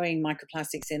studies showing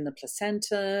microplastics in the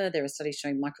placenta. There are studies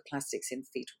showing microplastics in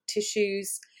fetal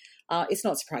tissues. It's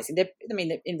not surprising.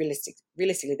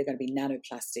 Realistically, they're going to be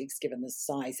nanoplastics, given the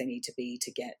size they need to be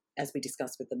to get, as we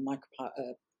discussed with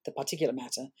the particulate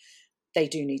matter. They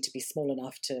do need to be small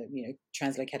enough to,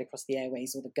 translocate across the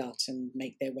airways or the gut and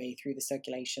make their way through the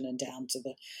circulation and down to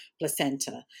the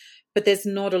placenta. But there's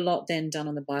not a lot then done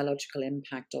on the biological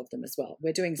impact of them as well.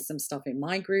 We're doing some stuff in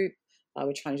my group.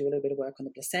 We're trying to do a little bit of work on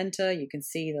the placenta. You can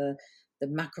see the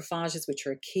macrophages, which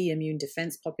are a key immune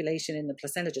defense population in the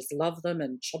placenta, just love them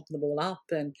and chop them all up.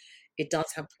 And it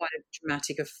does have quite a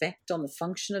dramatic effect on the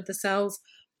function of the cells.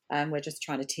 And we're just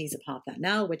trying to tease apart that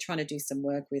now. We're trying to do some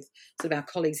work with sort of our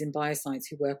colleagues in bioscience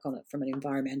who work on it from an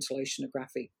environmental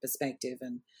oceanographic perspective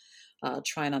and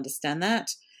try and understand that.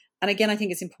 And again, I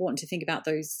think it's important to think about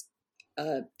those,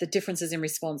 the differences in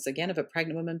response, again, of a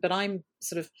pregnant woman. But I'm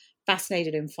sort of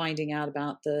fascinated in finding out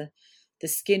about the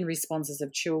skin responses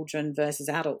of children versus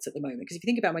adults at the moment. Because if you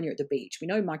think about when you're at the beach, we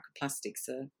know microplastics,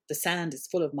 the sand is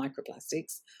full of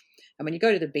microplastics. And when you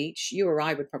go to the beach, you or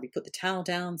I would probably put the towel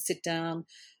down, sit down.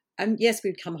 And yes,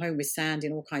 we'd come home with sand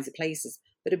in all kinds of places,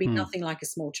 but it'd be nothing like a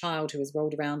small child who has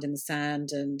rolled around in the sand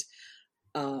and,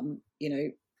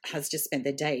 has just spent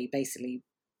their day basically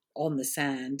on the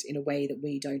sand in a way that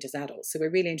we don't as adults. So we're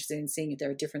really interested in seeing if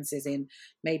there are differences in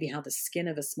maybe how the skin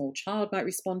of a small child might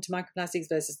respond to microplastics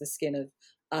versus the skin of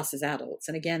us as adults.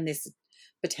 And again, this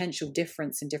potential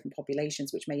difference in different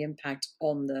populations, which may impact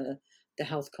on the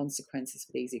health consequences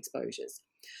for these exposures.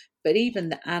 But even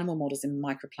the animal models in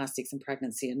microplastics in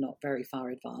pregnancy are not very far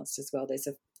advanced as well. There's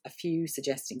a few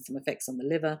suggesting some effects on the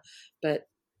liver, but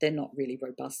they're not really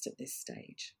robust at this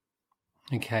stage.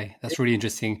 Okay, that's really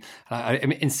interesting. I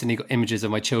instantly got images of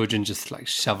my children just like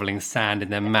shoveling sand in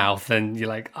their mouth, and you're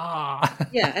like, ah.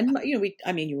 Yeah, and you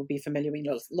will be familiar.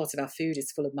 Lots of our food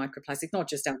is full of microplastics, not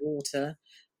just our water,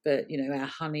 but our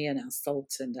honey and our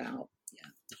salt and our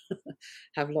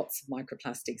have lots of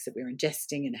microplastics that we're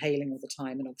ingesting, inhaling all the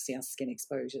time, and obviously our skin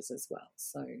exposures as well.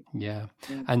 So yeah.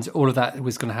 And all of that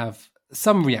was going to have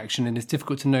some reaction, and it's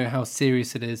difficult to know how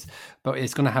serious it is, but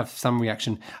it's going to have some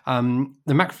reaction.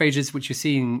 The macrophages, which you're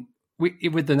seeing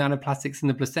with the nanoplastics in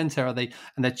the placenta,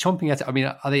 and they're chomping at it. I mean,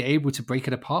 are they able to break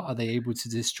it apart? Are they able to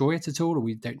destroy it at all? Or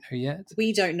we don't know yet.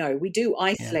 We don't know. We do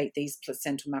isolate these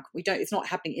placental macro. We don't. It's not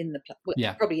happening in the. Well,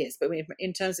 it probably is, but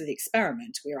in terms of the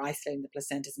experiment, we're isolating the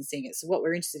placentas and seeing it. So what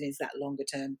we're interested in is that longer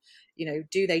term.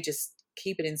 Do they just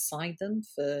keep it inside them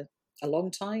for a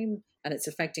long time and it's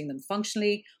affecting them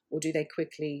functionally, or do they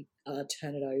quickly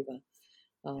turn it over?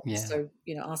 So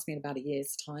ask me in about a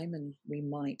year's time, and we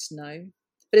might know.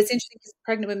 But it's interesting because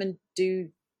pregnant women do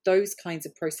those kinds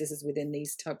of processes within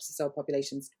these types of cell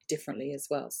populations differently as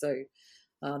well. So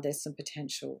there's some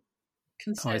potential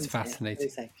concerns. Oh, it's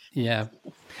fascinating. Yeah.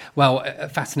 Well, a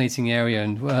fascinating area,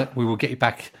 and we will get you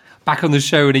back on the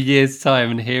show in a year's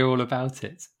time and hear all about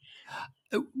it.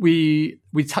 We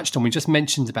just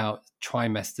mentioned about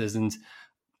trimesters, and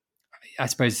I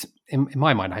suppose in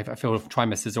my mind, I feel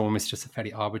trimesters are almost just a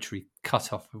fairly arbitrary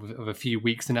cutoff of a few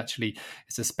weeks, and actually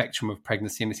it's a spectrum of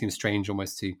pregnancy, and it seems strange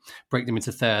almost to break them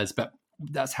into thirds, but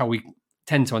that's how we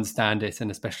tend to understand it, and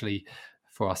especially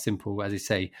for our simple, as you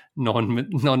say,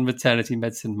 non-maternity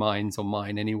medicine minds, or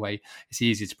mine anyway, it's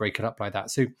easier to break it up like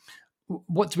that. So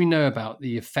what do we know about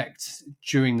the effects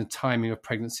during the timing of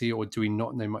pregnancy, or do we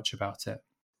not know much about it?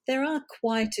 There are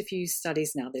quite a few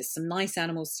studies now. There's some nice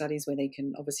animal studies where you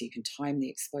can time the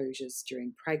exposures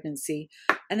during pregnancy.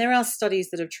 And there are studies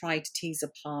that have tried to tease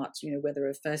apart, whether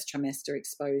a first trimester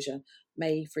exposure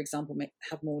may, for example,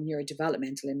 have more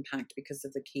neurodevelopmental impact because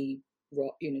of the key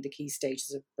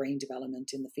stages of brain development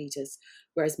in the fetus,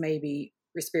 whereas maybe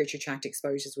respiratory tract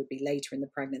exposures would be later in the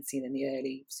pregnancy and in the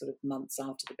early sort of months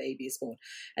after the baby is born.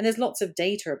 And there's lots of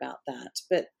data about that.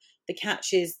 But the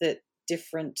catch is that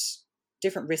different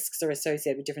risks are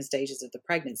associated with different stages of the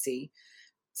pregnancy.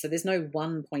 So there's no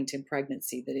one point in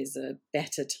pregnancy that is a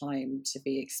better time to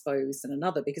be exposed than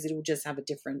another, because it will just have a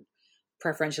different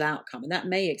preferential outcome. And that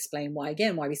may explain why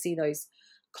we see those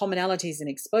commonalities in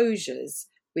exposures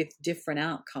with different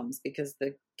outcomes, because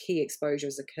the key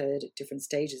exposures occurred at different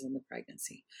stages in the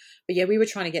pregnancy. But we were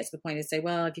trying to get to the point of say,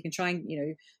 well, if you can try and,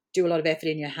 do a lot of effort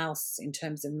in your house in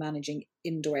terms of managing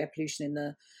indoor air pollution in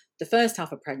the first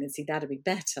half of pregnancy, that'd be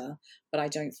better. But I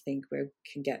don't think we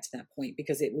can get to that point,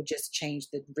 because it will just change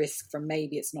the risk from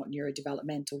maybe it's not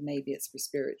neurodevelopmental, maybe it's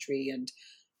respiratory,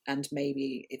 and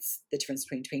maybe it's the difference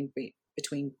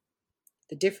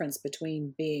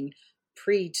between being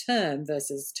preterm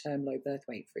versus term low birth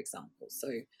weight, for example. So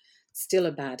still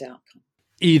a bad outcome.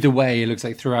 Either way, it looks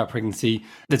like throughout pregnancy,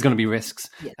 there's going to be risks,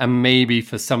 and maybe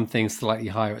for some things slightly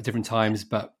higher at different times.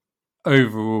 But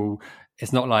overall,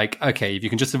 it's not like, okay, if you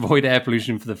can just avoid air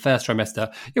pollution for the first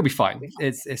trimester, you'll be fine.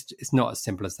 It's not as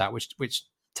simple as that, which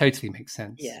totally makes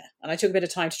sense. Yeah, and I took a bit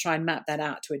of time to try and map that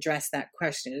out to address that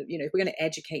question. If we're going to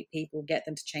educate people, get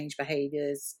them to change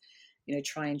behaviours,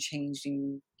 try and change,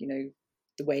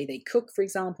 the way they cook, for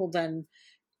example, then,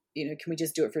 can we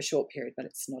just do it for a short period? But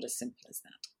it's not as simple as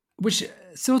that. Which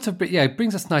sort of,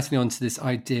 brings us nicely on to this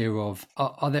idea of,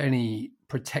 are there any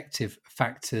protective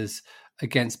factors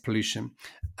against pollution?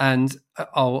 And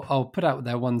I'll put out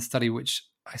there one study which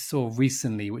I saw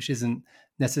recently, which isn't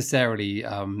necessarily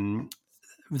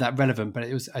that relevant, but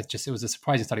it was a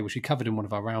surprising study which we covered in one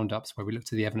of our roundups, where we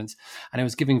looked at the evidence, and it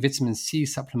was giving vitamin C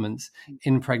supplements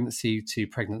in pregnancy to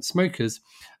pregnant smokers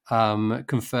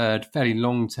conferred fairly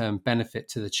long-term benefit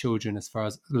to the children as far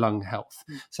as lung health.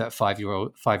 So at 5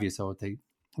 years old, they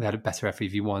had better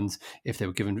FEV1s if they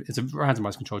were given, it's a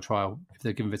randomized controlled trial, if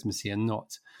they're given vitamin C and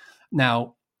not.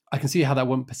 Now, I can see how that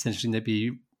wouldn't potentially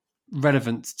be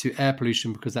relevant to air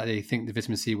pollution, because that they think the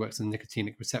vitamin C works on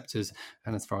nicotinic receptors,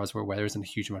 and as far as we're aware, there isn't a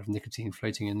huge amount of nicotine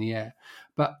floating in the air.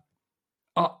 But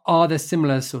are there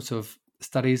similar sort of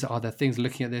studies? Are there things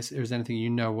looking at this? Or is there anything you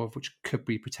know of which could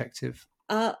be protective?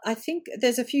 I think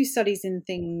there's a few studies in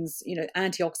things,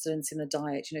 antioxidants in the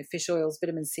diet, fish oils,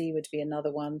 vitamin C would be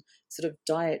another one, sort of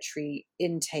dietary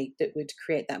intake that would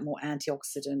create that more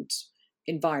antioxidant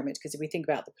environment. Because if we think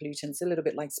about the pollutants, a little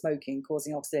bit like smoking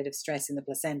causing oxidative stress in the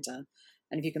placenta,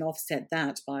 and if you can offset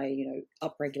that by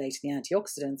upregulating the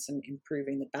antioxidants and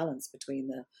improving the balance between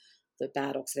the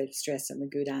bad oxidative stress and the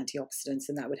good antioxidants,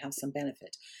 and that would have some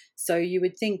benefit. So you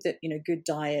would think that good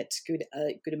diet,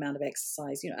 good amount of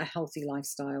exercise, a healthy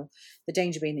lifestyle. The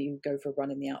danger being that you go for a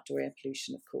run in the outdoor air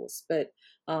pollution, of course, but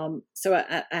so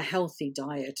a healthy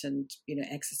diet and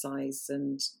exercise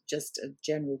and just a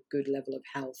general good level of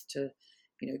health to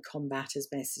combat as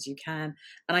best as you can.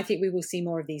 And I think we will see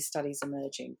more of these studies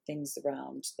emerging, things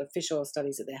around the fish oil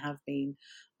studies that there have been,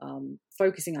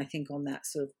 focusing, I think, on that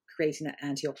sort of creating that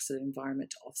antioxidant environment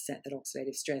to offset that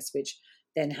oxidative stress, which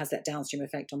then has that downstream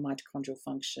effect on mitochondrial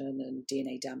function and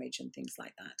DNA damage and things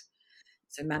like that.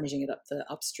 So managing it up the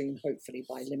upstream, hopefully,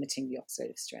 by limiting the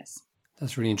oxidative stress.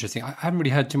 That's really interesting. I haven't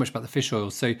really heard too much about the fish oil.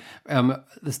 So are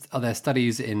there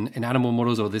studies in animal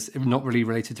models, or this not really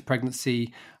related to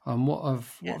pregnancy? What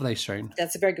have they shown?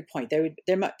 That's a very good point.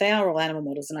 They are all animal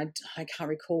models, and I can't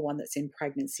recall one that's in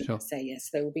pregnancy per se. Yes,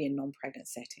 they will be in non-pregnant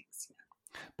settings. Yeah.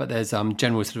 But there's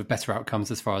general sort of better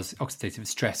outcomes as far as oxidative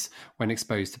stress when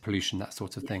exposed to pollution, that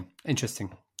sort of thing. Interesting.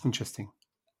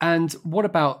 And what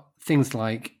about things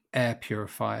like air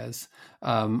purifiers?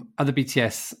 Other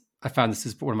BTS, I found this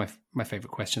is one of my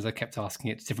favorite questions. I kept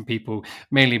asking it to different people,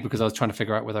 mainly because I was trying to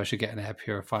figure out whether I should get an air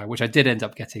purifier, which I did end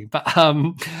up getting. But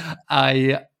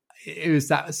it was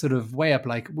that sort of way up.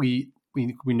 Like we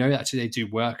know that actually they do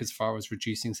work as far as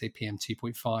reducing, say, PM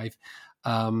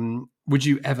 2.5. Would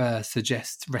you ever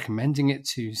suggest recommending it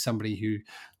to somebody who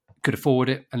could afford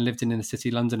it and lived in inner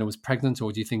city London and was pregnant,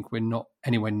 or do you think we're not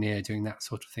anywhere near doing that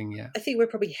sort of thing yet? I think we're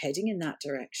probably heading in that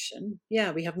direction.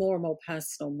 Yeah, we have more and more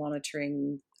personal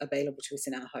monitoring available to us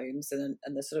in our homes, and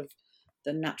the sort of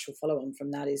the natural follow-on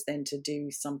from that is then to do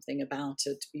something about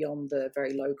it beyond the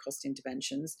very low-cost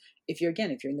interventions. If you're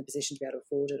in the position to be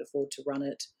able to afford to run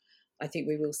it, I think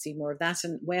we will see more of that,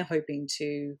 and we're hoping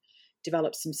to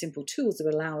develop some simple tools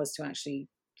that allow us to actually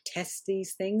test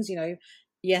these things.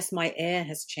 Yes, my air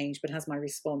has changed, but has my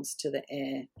response to the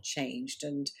air changed?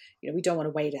 And, we don't want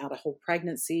to wait out a whole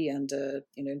pregnancy and,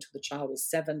 until the child is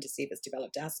 7 to see if it's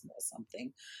developed asthma or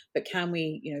something. But can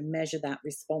we, measure that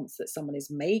response that someone is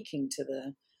making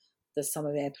to the sum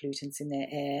of air pollutants in their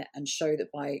air, and show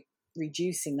that by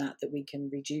reducing that we can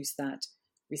reduce that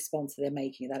response that they're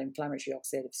making, that inflammatory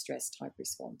oxidative stress type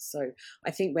response. So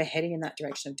I think we're heading in that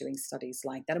direction of doing studies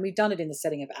like that. And we've done it in the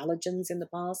setting of allergens in the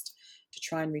past to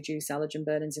try and reduce allergen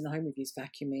burdens in the home. We've used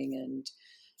vacuuming and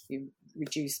you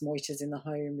reduce moitures in the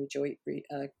home,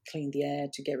 clean the air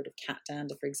to get rid of cat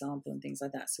dander, for example, and things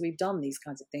like that. So we've done these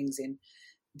kinds of things in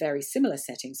very similar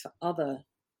settings for other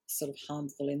sort of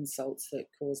harmful insults that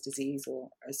cause disease or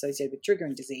are associated with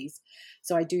triggering disease.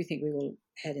 So I do think we will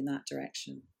head in that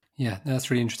direction. Yeah, that's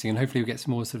really interesting, and hopefully we'll get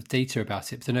some more sort of data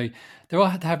about it. But I know there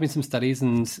have been some studies,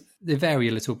 and they vary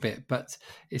a little bit, but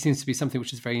it seems to be something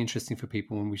which is very interesting for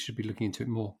people, and we should be looking into it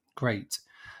more. Great.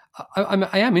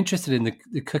 I am interested in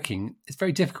the cooking. It's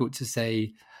very difficult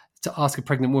to ask a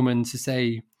pregnant woman to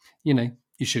say, you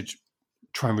should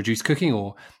try and reduce cooking,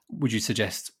 or would you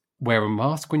suggest wear a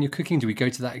mask when you're cooking? Do we go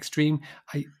to that extreme?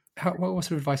 What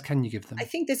sort of advice can you give them? I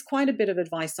think there's quite a bit of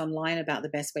advice online about the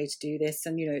best way to do this,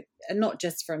 and and not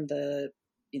just from the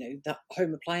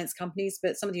home appliance companies,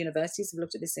 but some of the universities have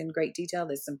looked at this in great detail.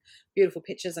 There's some beautiful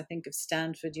pictures, I think, of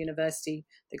Stanford University.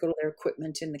 They've got all their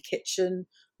equipment in the kitchen,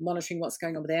 monitoring what's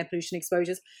going on with air pollution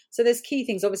exposures. So there's key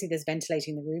things. Obviously, there's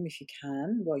ventilating the room if you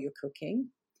can while you're cooking.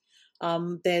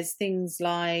 There's things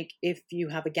like if you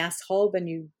have a gas hob and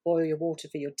you boil your water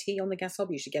for your tea on the gas hob,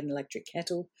 you should get an electric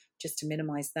kettle just to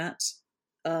minimize that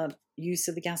use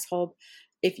of the gas hob.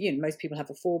 If most people have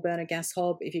a 4-burner gas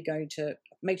hob, if you're going to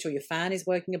make sure your fan is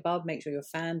working above, make sure your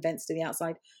fan vents to the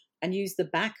outside, and use the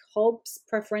back hobs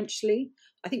preferentially.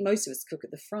 I think most of us cook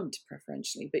at the front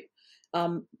preferentially, but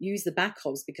use the back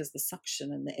hobs because the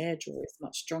suction and the air draw is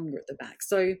much stronger at the back.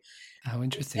 So, oh,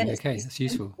 interesting. Okay, that's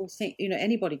useful.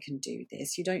 Anybody can do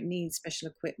this. You don't need special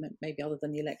equipment, maybe other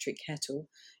than the electric kettle,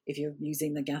 if you're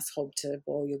using the gas hob to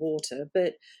boil your water.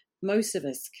 But most of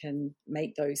us can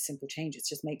make those simple changes.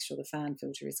 Just make sure the fan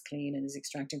filter is clean and is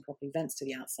extracting properly, vents to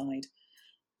the outside,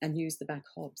 and use the back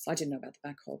hobs. I didn't know about the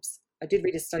back hobs. I did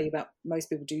read a study about most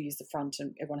people do use the front,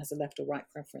 and everyone has a left or right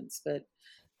preference, but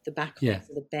the back hobs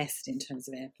are the best in terms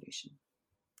of air pollution.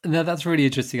 No, that's really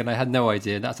interesting, and I had no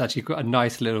idea. That's actually quite a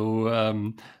nice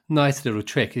little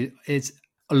trick. It's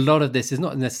a lot of this is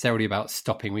not necessarily about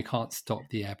stopping. We can't stop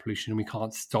the air pollution, and we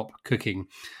can't stop cooking.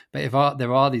 But if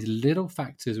there are these little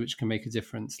factors which can make a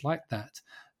difference like that,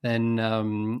 then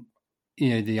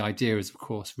the idea is, of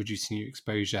course, reducing your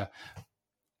exposure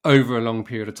over a long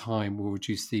period of time will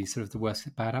reduce the sort of the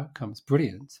worst bad outcomes.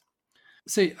 Brilliant.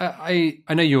 So I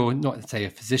know you're not, let's say, a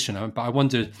physician, but I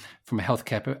wondered from a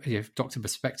healthcare doctor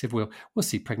perspective, we'll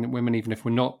see pregnant women even if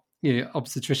we're not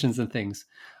obstetricians and things.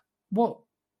 What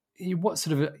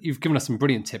sort of, you've given us some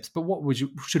brilliant tips, but what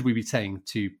should we be saying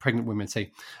to pregnant women,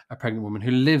 say a pregnant woman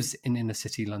who lives in inner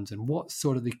city London? What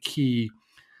sort of the key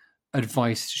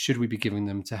advice should we be giving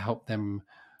them to help them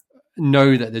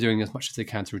know that they're doing as much as they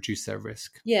can to reduce their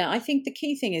risk? Yeah, I think the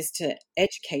key thing is to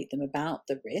educate them about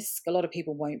the risk. A lot of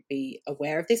people won't be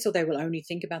aware of this, or they will only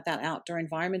think about that outdoor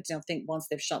environment. They'll think once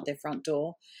they've shut their front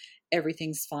door,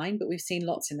 everything's fine, but we've seen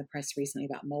lots in the press recently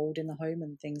about mold in the home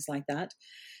and things like that.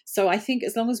 So I think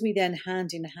as long as we then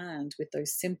hand in hand with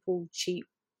those simple, cheap,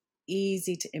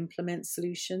 easy to implement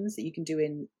solutions that you can do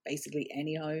in basically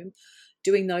any home,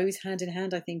 doing those hand in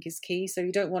hand, I think is key. So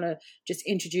you don't want to just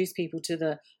introduce people to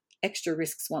the extra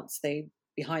risks once they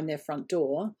behind their front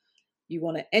door. You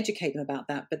want to educate them about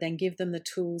that, but then give them the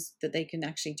tools that they can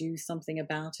actually do something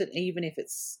about it, even if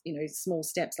it's, small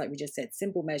steps, like we just said,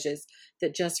 simple measures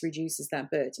that just reduces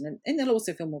that burden. And they'll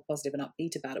also feel more positive and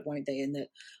upbeat about it, won't they? In that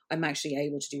I'm actually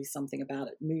able to do something about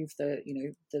it, move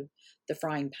the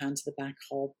frying pan to the back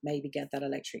hob, maybe get that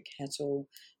electric kettle,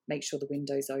 make sure the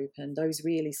window's open, those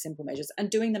really simple measures, and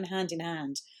doing them hand in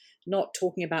hand, not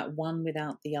talking about one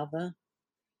without the other,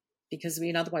 because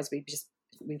otherwise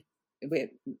we're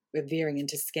veering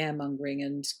into scaremongering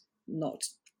and not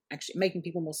actually making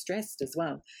people more stressed as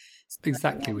well.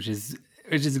 Exactly, which is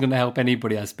going to help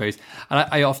anybody, I suppose. And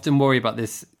I often worry about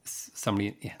this.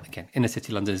 Somebody, again, inner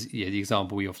city London is the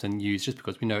example we often use, just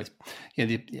because we know it's,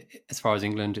 as far as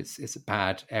England, it's a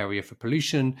bad area for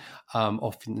pollution,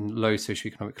 often low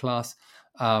socioeconomic class.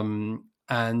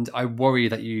 And I worry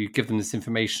that you give them this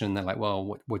information and they're like, well,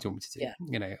 what do you want me to do?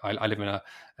 Yeah. I live in a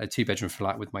 2-bedroom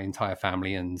flat with my entire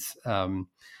family. And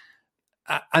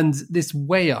this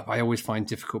way up, I always find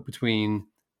difficult between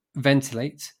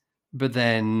ventilate, but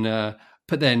then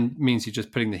means you're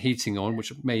just putting the heating on,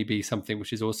 which may be something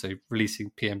which is also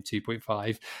releasing PM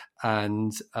 2.5,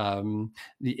 and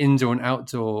the indoor and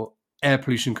outdoor air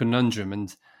pollution conundrum.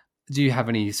 And do you have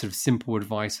any sort of simple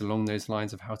advice along those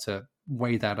lines of how to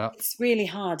weigh that up? It's really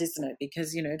hard, isn't it?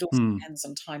 Because, it also depends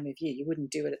on time of year. You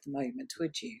wouldn't do it at the moment,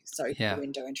 would you? So open the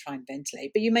window and try and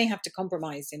ventilate. But you may have to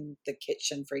compromise in the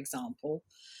kitchen, for example,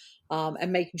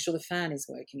 and making sure the fan is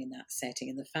working in that setting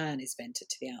and the fan is vented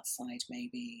to the outside may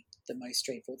be the most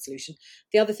straightforward solution.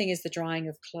 The other thing is the drying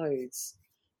of clothes.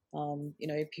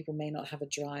 People may not have a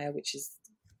dryer, which is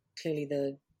clearly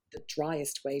the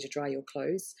driest way to dry your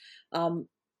clothes.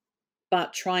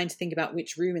 But trying to think about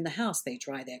which room in the house they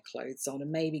dry their clothes on,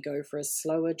 and maybe go for a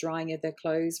slower drying of their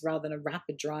clothes rather than a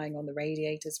rapid drying on the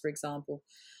radiators, for example,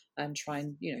 and try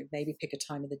and, maybe pick a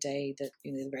time of the day that,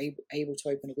 they're able to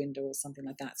open a window or something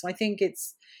like that. So I think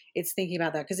it's thinking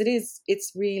about that, because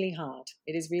it's really hard.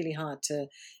 It is really hard to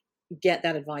get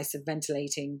that advice of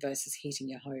ventilating versus heating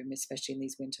your home, especially in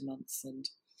these winter months,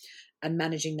 and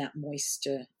managing that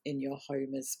moisture in your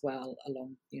home as well,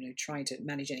 along, trying to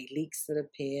manage any leaks that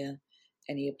appear,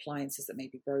 any appliances that may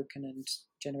be broken and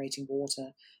generating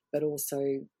water, but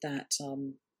also that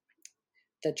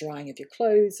the drying of your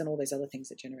clothes and all those other things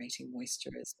that are generating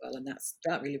moisture as well. And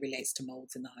that really relates to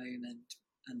molds in the home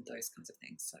and those kinds of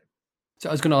things. So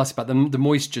I was going to ask about the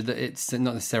moisture, that it's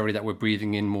not necessarily that we're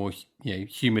breathing in more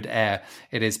humid air.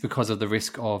 It is because of the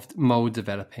risk of mold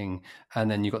developing, and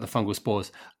then you've got the fungal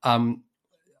spores. A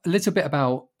little bit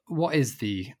about what is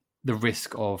the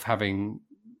risk of having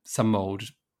some mold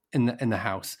in the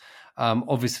house.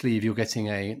 Obviously, if you're getting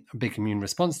a big immune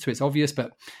response to it, it's obvious.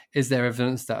 But is there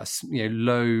evidence that a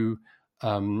low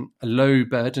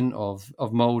burden of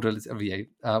mold of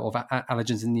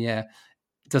allergens in the air,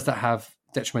 does that have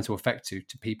detrimental effect to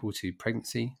people, to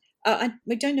pregnancy?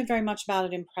 We don't know very much about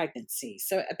it in pregnancy.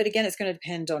 So, but again, it's going to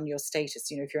depend on your status.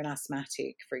 If you're an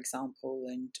asthmatic, for example,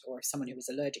 or if someone who is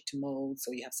allergic to molds,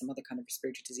 or you have some other kind of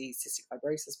respiratory disease, cystic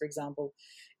fibrosis, for example,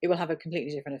 it will have a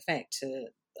completely different effect to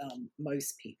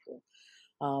most people.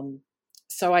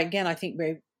 So again, I think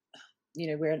we're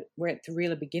at the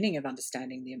real beginning of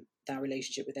understanding our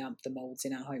relationship with the molds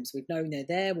in our homes. We've known they're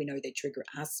there. We know they trigger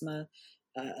asthma,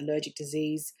 allergic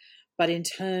disease. But in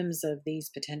terms of these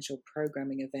potential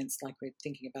programming events, like we're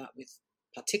thinking about with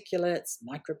particulates,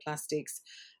 microplastics,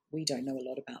 we don't know a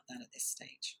lot about that at this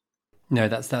stage. No,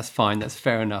 that's fine. That's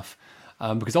fair enough.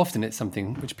 Because often it's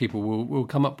something which people will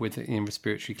come up with in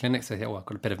respiratory clinics. They say, I've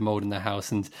got a bit of mold in their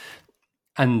house, and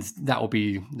that will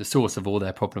be the source of all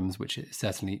their problems, which it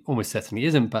almost certainly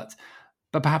isn't. But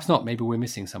perhaps not. Maybe we're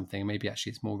missing something. Maybe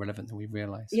actually it's more relevant than we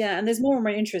realise. Yeah, and there's more and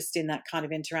more interest in that kind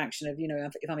of interaction of,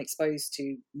 if I'm exposed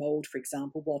to mold, for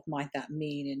example, what might that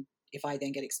mean? And if I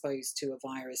then get exposed to a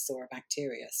virus or a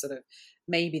bacteria, sort of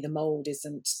maybe the mold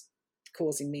isn't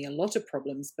causing me a lot of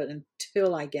problems, but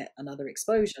until I get another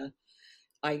exposure,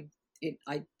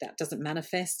 that doesn't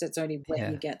manifest. It's only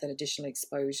when you get that additional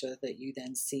exposure that you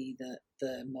then see that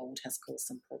the mold has caused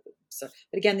some problems. So,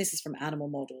 but again, this is from animal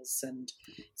models, and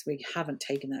so we haven't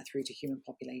taken that through to human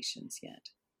populations yet.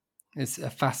 It's a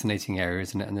fascinating area,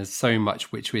 isn't it? And there's so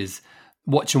much which is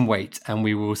watch and wait, and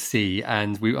we will see.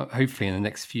 And we hopefully in the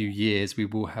next few years we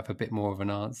will have a bit more of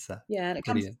an answer. Yeah, and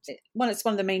Brilliant. It's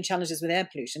one of the main challenges with air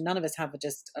pollution. None of us have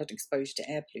just an exposure to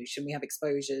air pollution. We have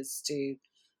exposures to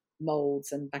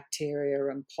molds and bacteria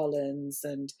and pollens,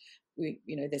 and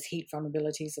there's heat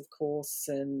vulnerabilities, of course,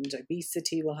 and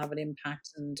obesity will have an impact,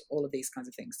 and all of these kinds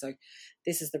of things. So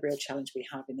this is the real challenge we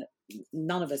have, in that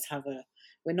none of us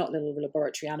we're not little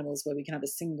laboratory animals where we can have a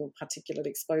single particulate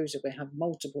exposure. We have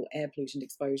multiple air pollutant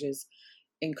exposures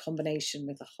in combination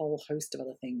with a whole host of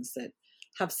other things that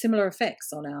have similar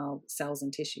effects on our cells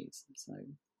and tissues. So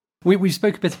we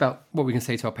spoke a bit about what we can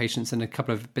say to our patients and a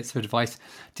couple of bits of advice.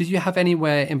 Did you have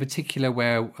anywhere in particular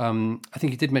where I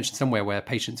think you did mention somewhere where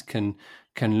patients can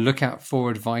look out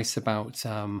for advice about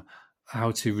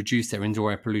how to reduce their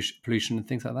indoor air pollution and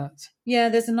things like that? Yeah,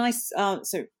 there's a nice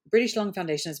so British Lung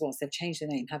Foundation as well. So they've changed their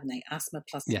name, haven't they? Asthma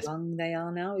Plus Yes. Lung they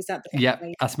are now. Is that the Yeah,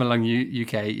 Asthma Lung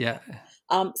UK, yeah.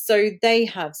 So they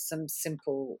have some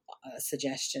simple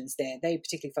suggestions there. They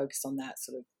particularly focus on that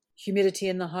sort of humidity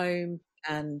in the home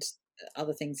and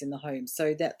other things in the home.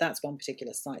 So that's one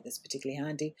particular site that's particularly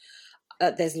handy.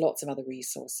 There's lots of other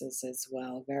resources as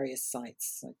well, various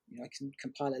sites. I can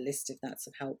compile a list if that's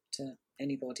of help to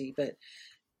anybody, but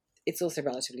it's also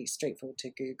relatively straightforward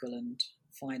to Google and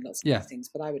find lots of things.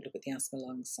 But I would look at the Asthma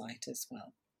Lung site as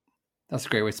well. That's a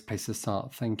great place to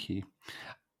start. Thank you.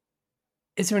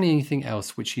 Is there anything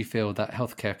else which you feel that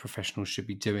healthcare professionals should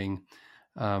be doing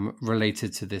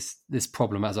related to this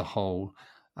problem as a whole,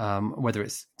 whether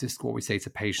it's just what we say to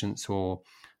patients or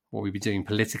what we'd be doing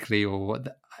politically, or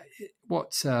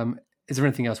what is there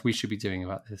anything else we should be doing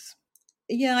about this?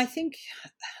 Yeah, I think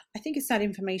it's that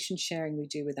information sharing we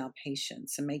do with our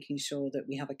patients and making sure that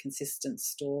we have a consistent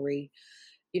story.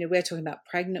 We're talking about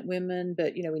pregnant women,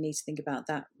 but, we need to think about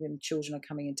that when children are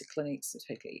coming into clinics,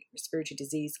 particularly respiratory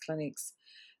disease clinics.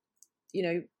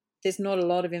 There's not a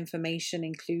lot of information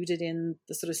included in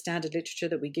the sort of standard literature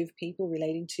that we give people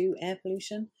relating to air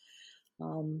pollution.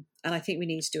 And I think we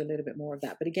need to do a little bit more of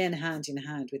that, but again, hand in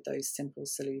hand with those simple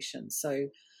solutions. So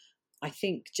I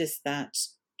think just that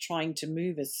trying to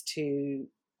move us to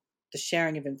the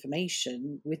sharing of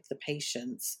information with the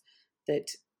patients that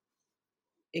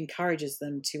encourages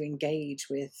them to engage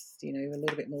with, a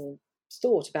little bit more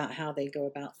thought about how they go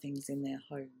about things in their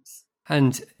homes.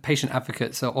 And patient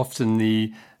advocates are often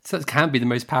so it can be the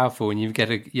most powerful, and you get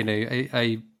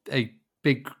a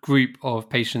big group of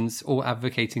patients all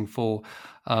advocating for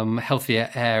healthier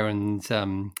air and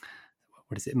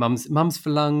what is it, Mums for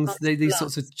Lungs. These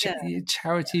sorts of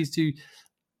charities do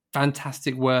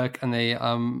fantastic work, and they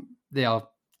are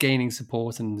gaining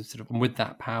support and sort of with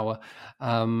that power.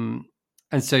 And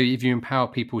so if you empower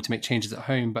people to make changes at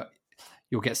home, but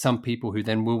you'll get some people who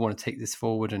then will want to take this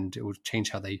forward, and it will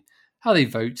change how they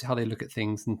vote, how they look at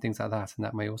things and things like that. And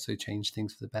that may also change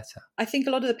things for the better. I think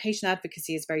a lot of the patient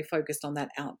advocacy is very focused on that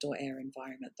outdoor air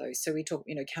environment, though. So we talk,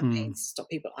 campaigns to stop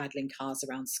people idling cars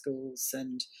around schools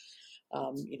and,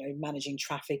 managing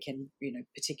traffic in,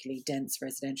 particularly dense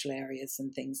residential areas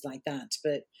and things like that.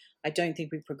 But I don't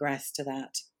think we've progressed to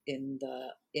that in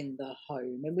the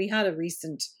home. And we had a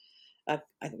recent, I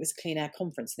think it was a Clean Air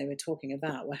conference, and they were talking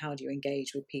about, well, how do you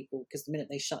engage with people? Because the minute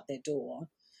they shut their door,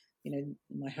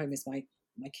 my home is my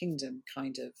kingdom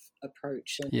kind of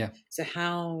approach. And so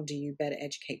how do you better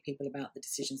educate people about the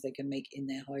decisions they can make in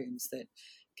their homes that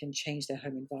can change their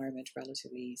home environment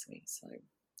relatively easily? So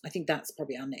I think that's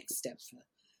probably our next step for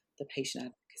the patient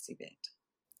advocacy bit.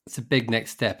 It's a big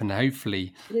next step, and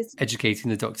hopefully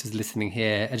educating the doctors listening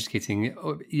here,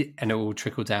 and it will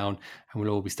trickle down, and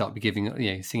we'll all start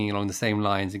giving, singing along the same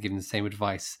lines and giving the same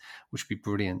advice, which would be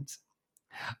brilliant.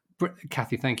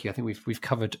 Kathy, thank you. I think we've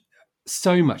covered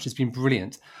so much. It's been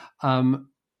brilliant. And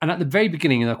at the very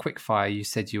beginning in our quick fire, you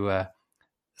said you were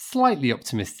slightly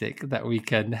optimistic that we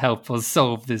can help us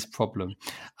solve this problem,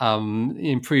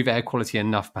 improve air quality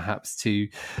enough perhaps to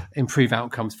improve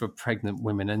outcomes for pregnant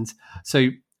women. And so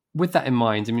with that in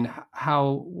mind, I mean,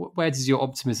 where does your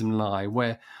optimism lie?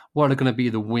 What are going to be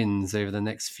the wins over the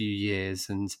next few years?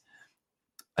 And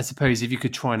I suppose if you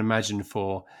could try and imagine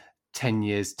for 10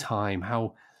 years' time,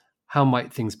 how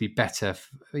might things be better,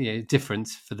 different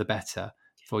for the better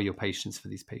for your patients, for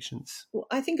these patients? Well,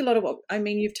 I think a lot of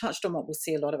you've touched on what we'll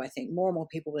see a lot of. I think more and more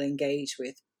people will engage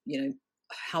with,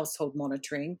 household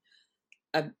monitoring,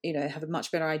 have a much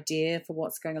better idea for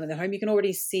what's going on in the home. You can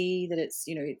already see that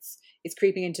it's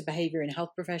creeping into behavior in health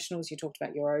professionals. You talked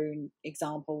about your own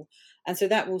example. And so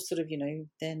that will sort of,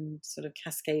 then sort of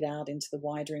cascade out into the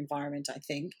wider environment, I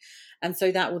think. And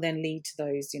so that will then lead to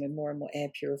those, more and more air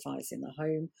purifiers in the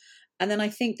home. And then I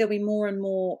think there'll be more and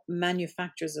more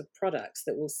manufacturers of products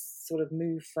that will sort of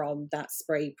move from that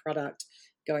spray product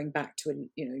going back to,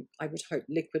 I would hope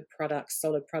liquid products,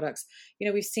 solid products.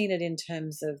 We've seen it in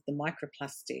terms of the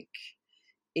microplastic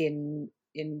in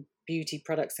beauty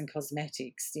products and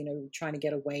cosmetics, trying to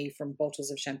get away from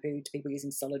bottles of shampoo to people using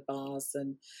solid bars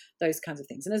and those kinds of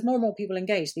things. And as more and more people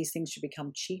engage, these things should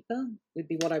become cheaper, would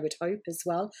be what I would hope as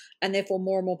well. And therefore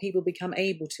more and more people become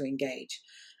able to engage.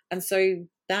 And so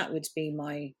that would be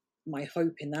my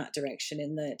hope in that direction,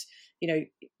 in that,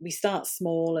 we start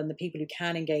small and the people who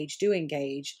can engage do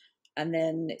engage, and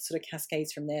then it sort of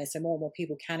cascades from there. So more and more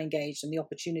people can engage, and the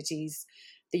opportunities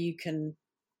that you can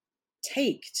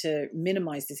take to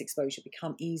minimize this exposure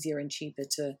become easier and cheaper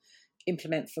to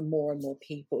implement for more and more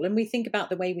people. And we think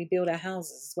about the way we build our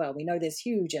houses as well. We know there's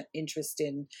huge interest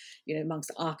in,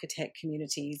 amongst architect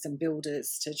communities and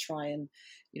builders to try and,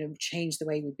 change the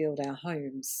way we build our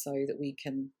homes so that we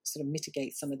can sort of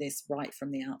mitigate some of this right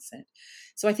from the outset.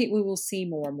 So I think we will see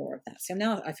more and more of that. So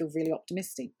now I feel really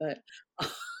optimistic, but...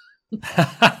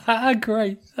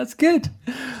 Great. That's good.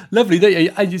 Lovely.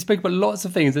 And you spoke about lots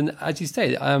of things. And as you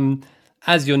say,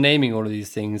 as you're naming all of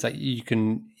these things, like you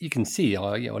can see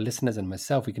our listeners and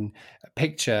myself, we can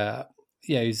picture,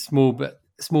 small but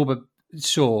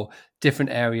sure,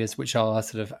 different areas which are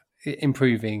sort of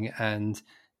improving, and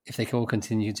if they can all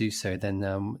continue to do so, then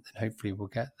hopefully we'll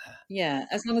get there. Yeah,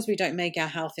 as long as we don't make our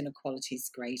health inequalities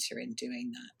greater in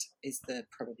doing that, is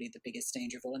probably the biggest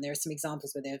danger of all. And there are some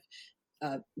examples where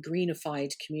they've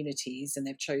greenified communities, and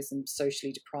they've chosen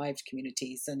socially deprived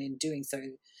communities, and in doing so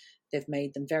they've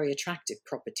made them very attractive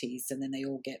properties, and then they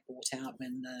all get bought out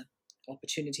when the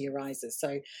opportunity arises.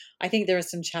 So I think there are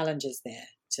some challenges there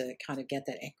to kind of get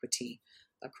that equity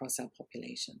across our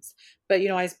populations. But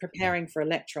I was preparing for a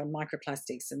lecture on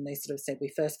microplastics, and they sort of said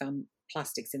we first found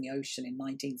plastics in the ocean in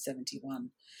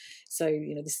 1971. So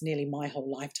this is nearly my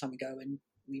whole lifetime ago, and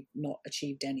we've not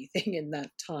achieved anything in that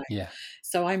time. Yeah.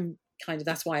 So I'm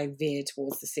that's why I veer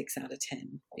towards the 6 out of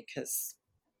 10, because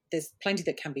there's plenty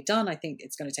that can be done. I think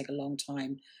it's going to take a long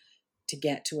time to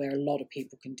get to where a lot of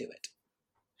people can do it.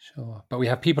 Sure. But we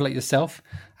have people like yourself,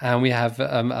 and we have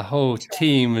a whole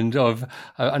team and of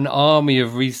an army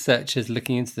of researchers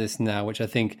looking into this now, which I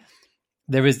think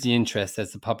there is the interest,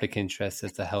 there's the public interest,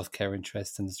 there's the healthcare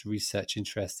interest, and there's research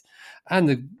interest,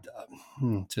 and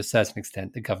to a certain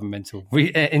extent, the governmental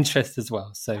interest as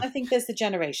well. So I think there's the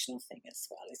generational thing as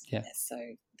well, isn't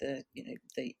there?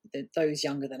 So those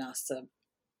younger than us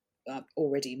are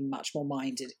already much more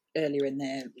minded earlier in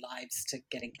their lives to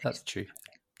getting. That's true.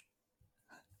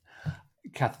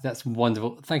 Kathy, that's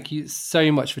wonderful. Thank you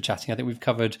so much for chatting. I think we've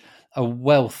covered a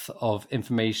wealth of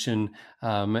information,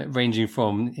 ranging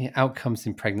from outcomes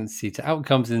in pregnancy to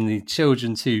outcomes in the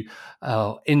children to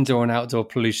indoor and outdoor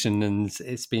pollution. And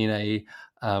it's been a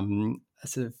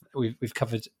sort of, we've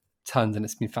covered tons, and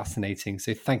it's been fascinating.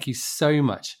 So thank you so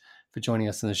much for joining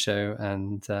us on the show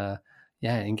and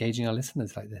engaging our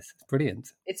listeners like this. It's brilliant.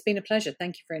 It's been a pleasure.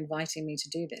 Thank you for inviting me to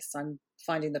do this. I'm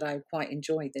finding that I quite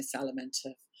enjoy this element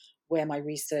of where my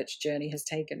research journey has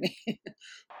taken me.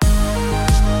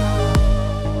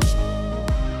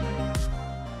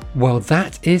 Well,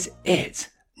 that is it.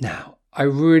 Now, I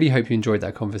really hope you enjoyed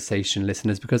that conversation,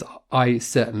 listeners, because I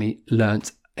certainly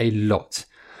learnt a lot.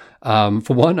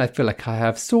 For one, I feel like I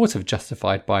have sort of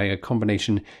justified buying a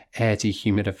combination air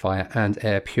dehumidifier and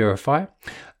air purifier.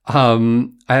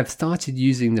 I have started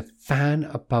using the fan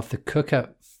above the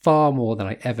cooker far more than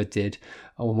I ever did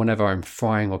whenever I'm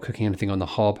frying or cooking anything on the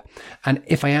hob. And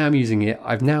if I am using it,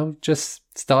 I've now just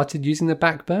started using the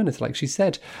back burners, like she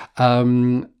said.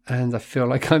 And I feel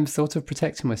like I'm sort of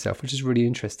protecting myself, which is really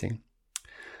interesting.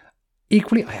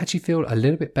 Equally, I actually feel a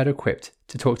little bit better equipped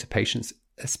to talk to patients,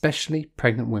 especially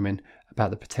pregnant women,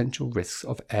 about the potential risks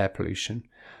of air pollution.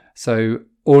 So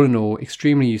all in all,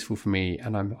 extremely useful for me,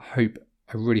 and I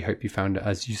really hope you found it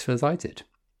as useful as I did.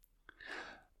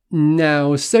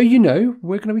 Now, so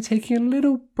we're going to be taking a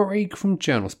little break from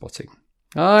journal spotting.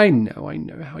 I know.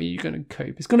 How are you going to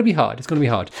cope? It's going to be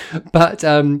hard. But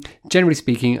generally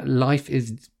speaking, life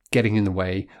is getting in the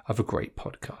way of a great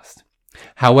podcast.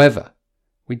 However,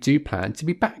 we do plan to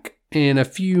be back in a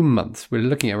few months. We're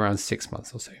looking at around 6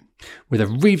 months or so, with a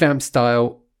revamped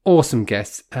style, awesome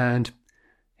guests, and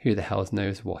who the hell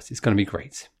knows what. It's going to be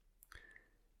great.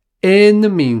 In the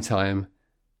meantime,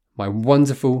 my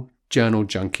wonderful journal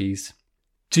junkies,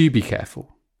 do be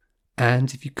careful.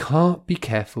 And if you can't be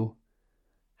careful,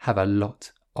 have a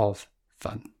lot of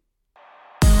fun.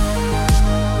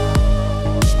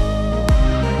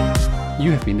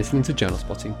 You have been listening to Journal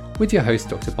Spotting with your host,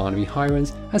 Dr. Barnaby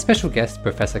Hirons, and special guest,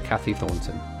 Professor Kathy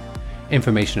Thornton.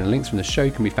 Information and links from the show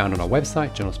can be found on our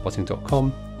website,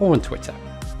 journalspotting.com, or on Twitter.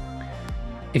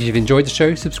 If you've enjoyed the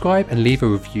show, subscribe and leave a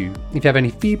review. If you have any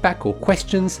feedback or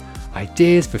questions,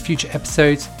 ideas for future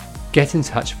episodes, get in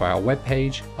touch via our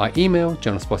webpage, our email,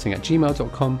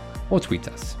 journalspotting@gmail.com, or tweet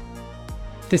us.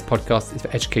 This podcast is for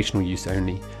educational use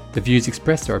only. The views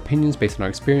expressed are opinions based on our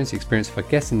experience, the experience of our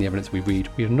guests, and the evidence we read.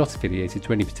 We are not affiliated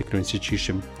to any particular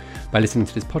institution. By listening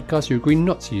to this podcast, you agree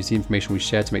not to use the information we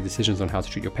share to make decisions on how to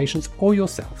treat your patients or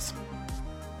yourselves.